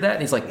considered that?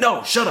 And he's like,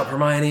 no, shut up,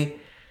 Hermione.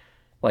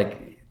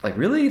 Like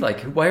really?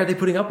 Like, why are they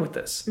putting up with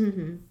this?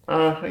 Mm-hmm.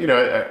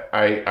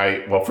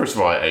 Well, first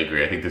of all, I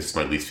agree. I think this is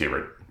my least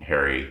favorite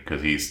Harry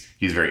because he's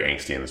very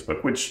angsty in this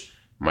book, which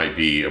might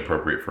be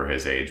appropriate for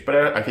his age. But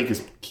I think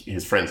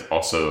his friends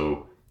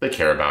also, they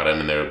care about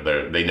him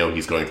and they know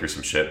he's going through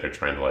some shit. They're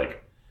trying to,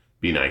 like,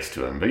 be nice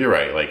to him. But you're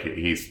right. Like,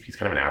 he's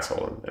kind of an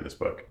asshole in this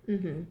book.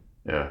 Mm-hmm.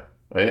 Yeah,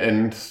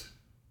 and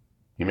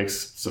he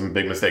makes some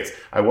big mistakes.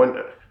 I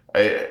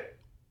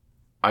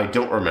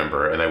don't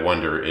remember, and I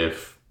wonder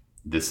if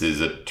this is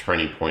a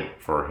turning point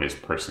for his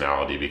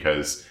personality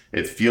because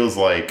it feels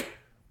like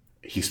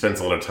he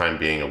spends a lot of time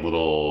being a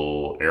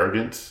little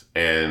arrogant,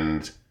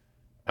 and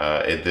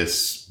in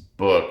this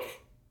book,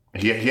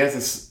 he has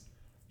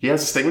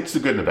this thing, which is a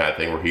good and a bad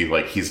thing, where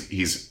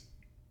he's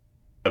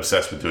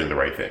obsessed with doing the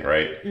right thing,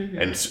 right?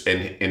 Mm-hmm.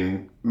 And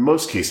in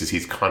most cases,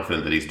 he's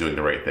confident that he's doing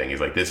the right thing.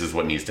 He's like, this is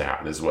what needs to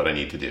happen. This is what I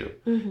need to do.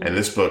 Mm-hmm. And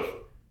this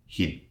book,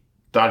 he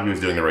thought he was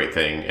doing the right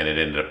thing, and it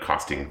ended up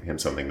costing him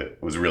something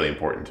that was really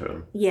important to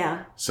him.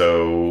 Yeah.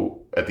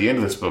 So at the end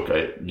of this book,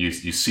 you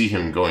see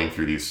him going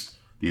through these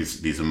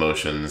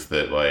emotions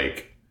that,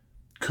 like,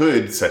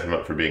 could set him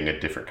up for being a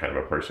different kind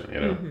of a person, you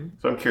know? Mm-hmm.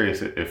 So I'm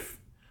curious if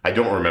I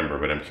don't remember,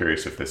 but I'm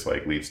curious if this,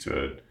 like, leads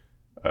to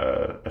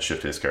a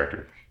shift in his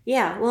character.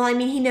 Yeah, well, I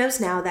mean, he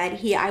knows now that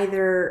he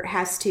either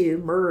has to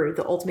murder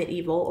the ultimate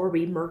evil or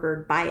be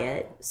murdered by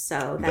it.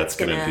 So that's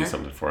gonna do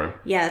something for him.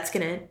 Yeah, that's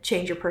gonna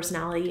change your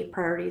personality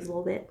priorities a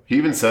little bit. He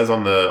even says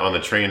on the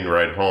train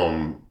ride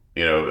home,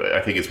 you know, I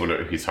think it's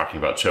when he's talking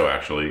about Cho,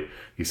 actually.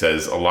 He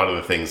says, a lot of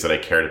the things that I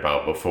cared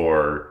about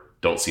before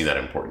don't seem that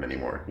important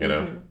anymore, you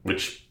know,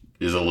 which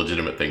is a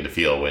legitimate thing to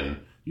feel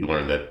when you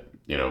learn that,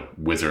 you know,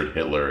 Wizard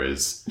Hitler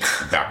is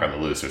back on the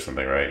loose or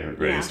something, right?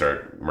 Ready to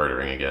start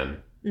murdering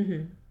again.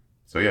 Mm-hmm.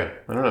 So yeah,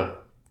 I don't know.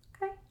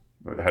 Okay.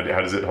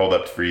 How does it hold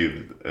up for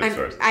you?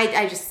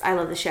 I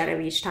love the Shadow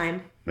each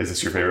time. Is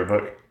this your favorite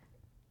book?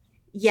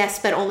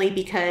 Yes, but only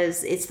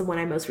because it's the one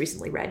I most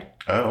recently read.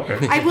 Oh,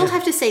 okay. I will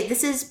have to say,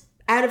 this is,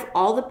 out of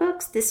all the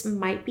books, this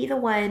might be the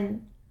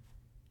one.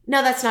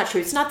 No, that's not true.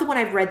 It's not the one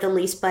I've read the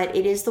least, but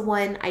it is the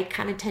one I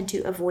kind of tend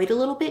to avoid a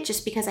little bit,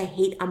 just because I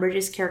hate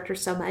Umbridge's character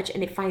so much,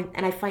 and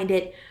I find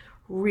it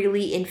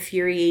really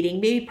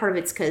infuriating. Maybe part of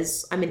it's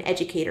because I'm an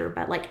educator,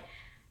 but, like,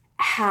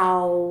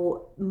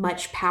 how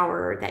much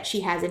power that she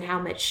has and how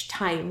much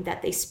time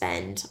that they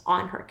spend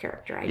on her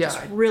character. I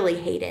just really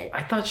hate it.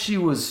 I thought she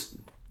was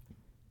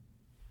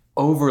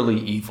overly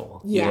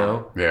evil, you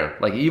know? Yeah.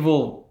 Like,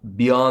 evil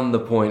beyond the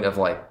point of,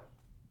 like,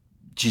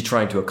 she's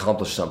trying to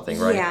accomplish something,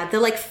 right? Yeah, the,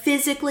 like,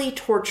 physically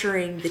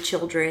torturing the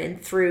children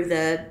through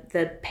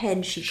the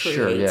pen she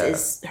creates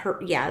is her.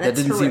 Yeah, that's that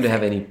didn't horrific. seem to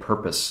have any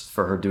purpose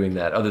for her doing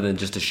that, other than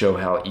just to show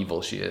how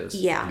evil she is.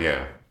 Yeah.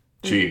 Yeah.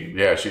 She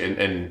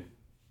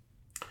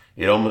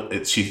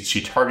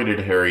targeted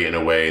Harry in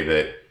a way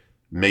that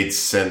made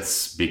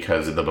sense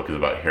because the book is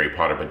about Harry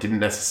Potter, but didn't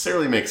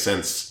necessarily make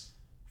sense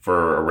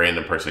for a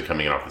random person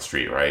coming in off the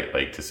street, right?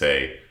 Like, to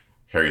say,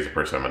 Harry's the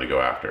person I'm going to go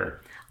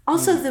after.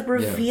 Also, the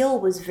reveal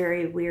was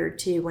very weird,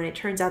 too, when it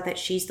turns out that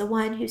she's the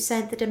one who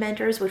sent the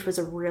Dementors, which was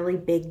a really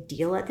big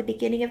deal at the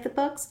beginning of the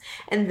books.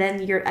 And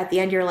then at the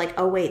end, you're like,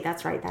 oh, wait,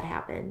 that's right, that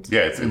happened.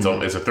 Yeah, it's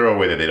a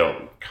throwaway that they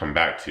don't come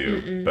back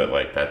to, but,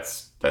 like,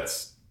 that's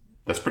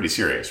pretty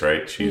serious,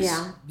 right?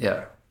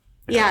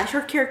 Yeah,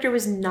 her character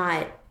was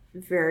not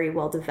very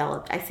well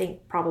developed. I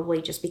think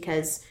probably just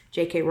because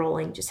J.K.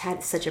 Rowling just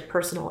had such a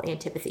personal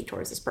antipathy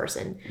towards this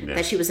person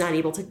that she was not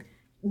able to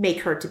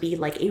make her to be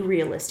like a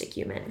realistic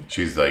human.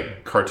 She's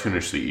like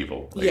cartoonishly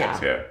evil, I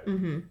guess. Yeah.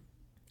 Mm-hmm.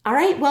 All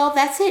right, well,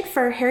 that's it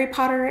for Harry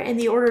Potter and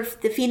the Order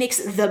of the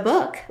Phoenix, the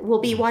book.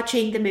 We'll be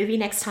watching the movie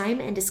next time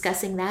and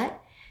discussing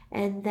that.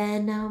 And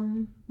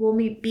then we'll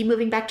be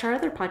moving back to our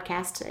other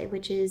podcast,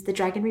 which is The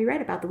Dragon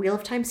Reread, about the Wheel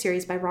of Time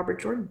series by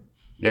Robert Jordan.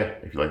 Yeah,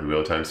 if you like the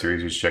Wheel of Time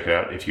series, you should check it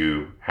out. If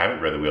you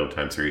haven't read the Wheel of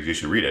Time series, you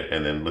should read it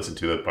and then listen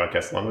to the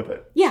podcast along with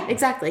it. Yeah,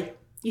 exactly.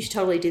 You should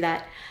totally do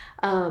that.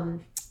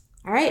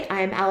 All right,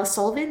 I'm Alice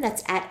Sullivan.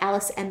 That's at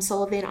Alice M.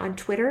 Sullivan on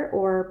Twitter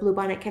or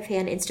Bluebonnet Cafe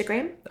on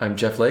Instagram. I'm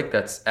Jeff Lake.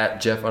 That's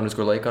at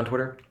Jeff_Lake on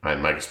Twitter.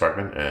 I'm Mike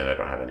Sparkman, and I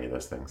don't have any of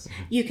those things.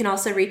 You can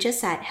also reach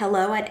us at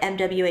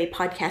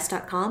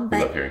hello@mwapodcast.com. We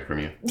love hearing from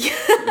you.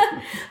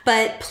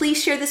 But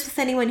please share this with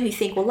anyone who you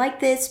think will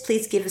like this.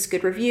 Please give us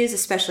good reviews,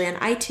 especially on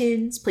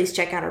iTunes. Please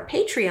check out our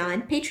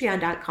Patreon,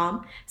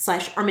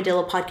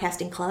 patreon.com/Armadillo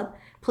Podcasting Club.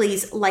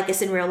 Please like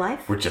us in real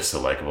life. We're just so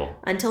likable.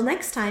 Until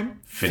next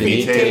time.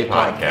 Finite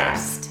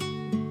Podcast.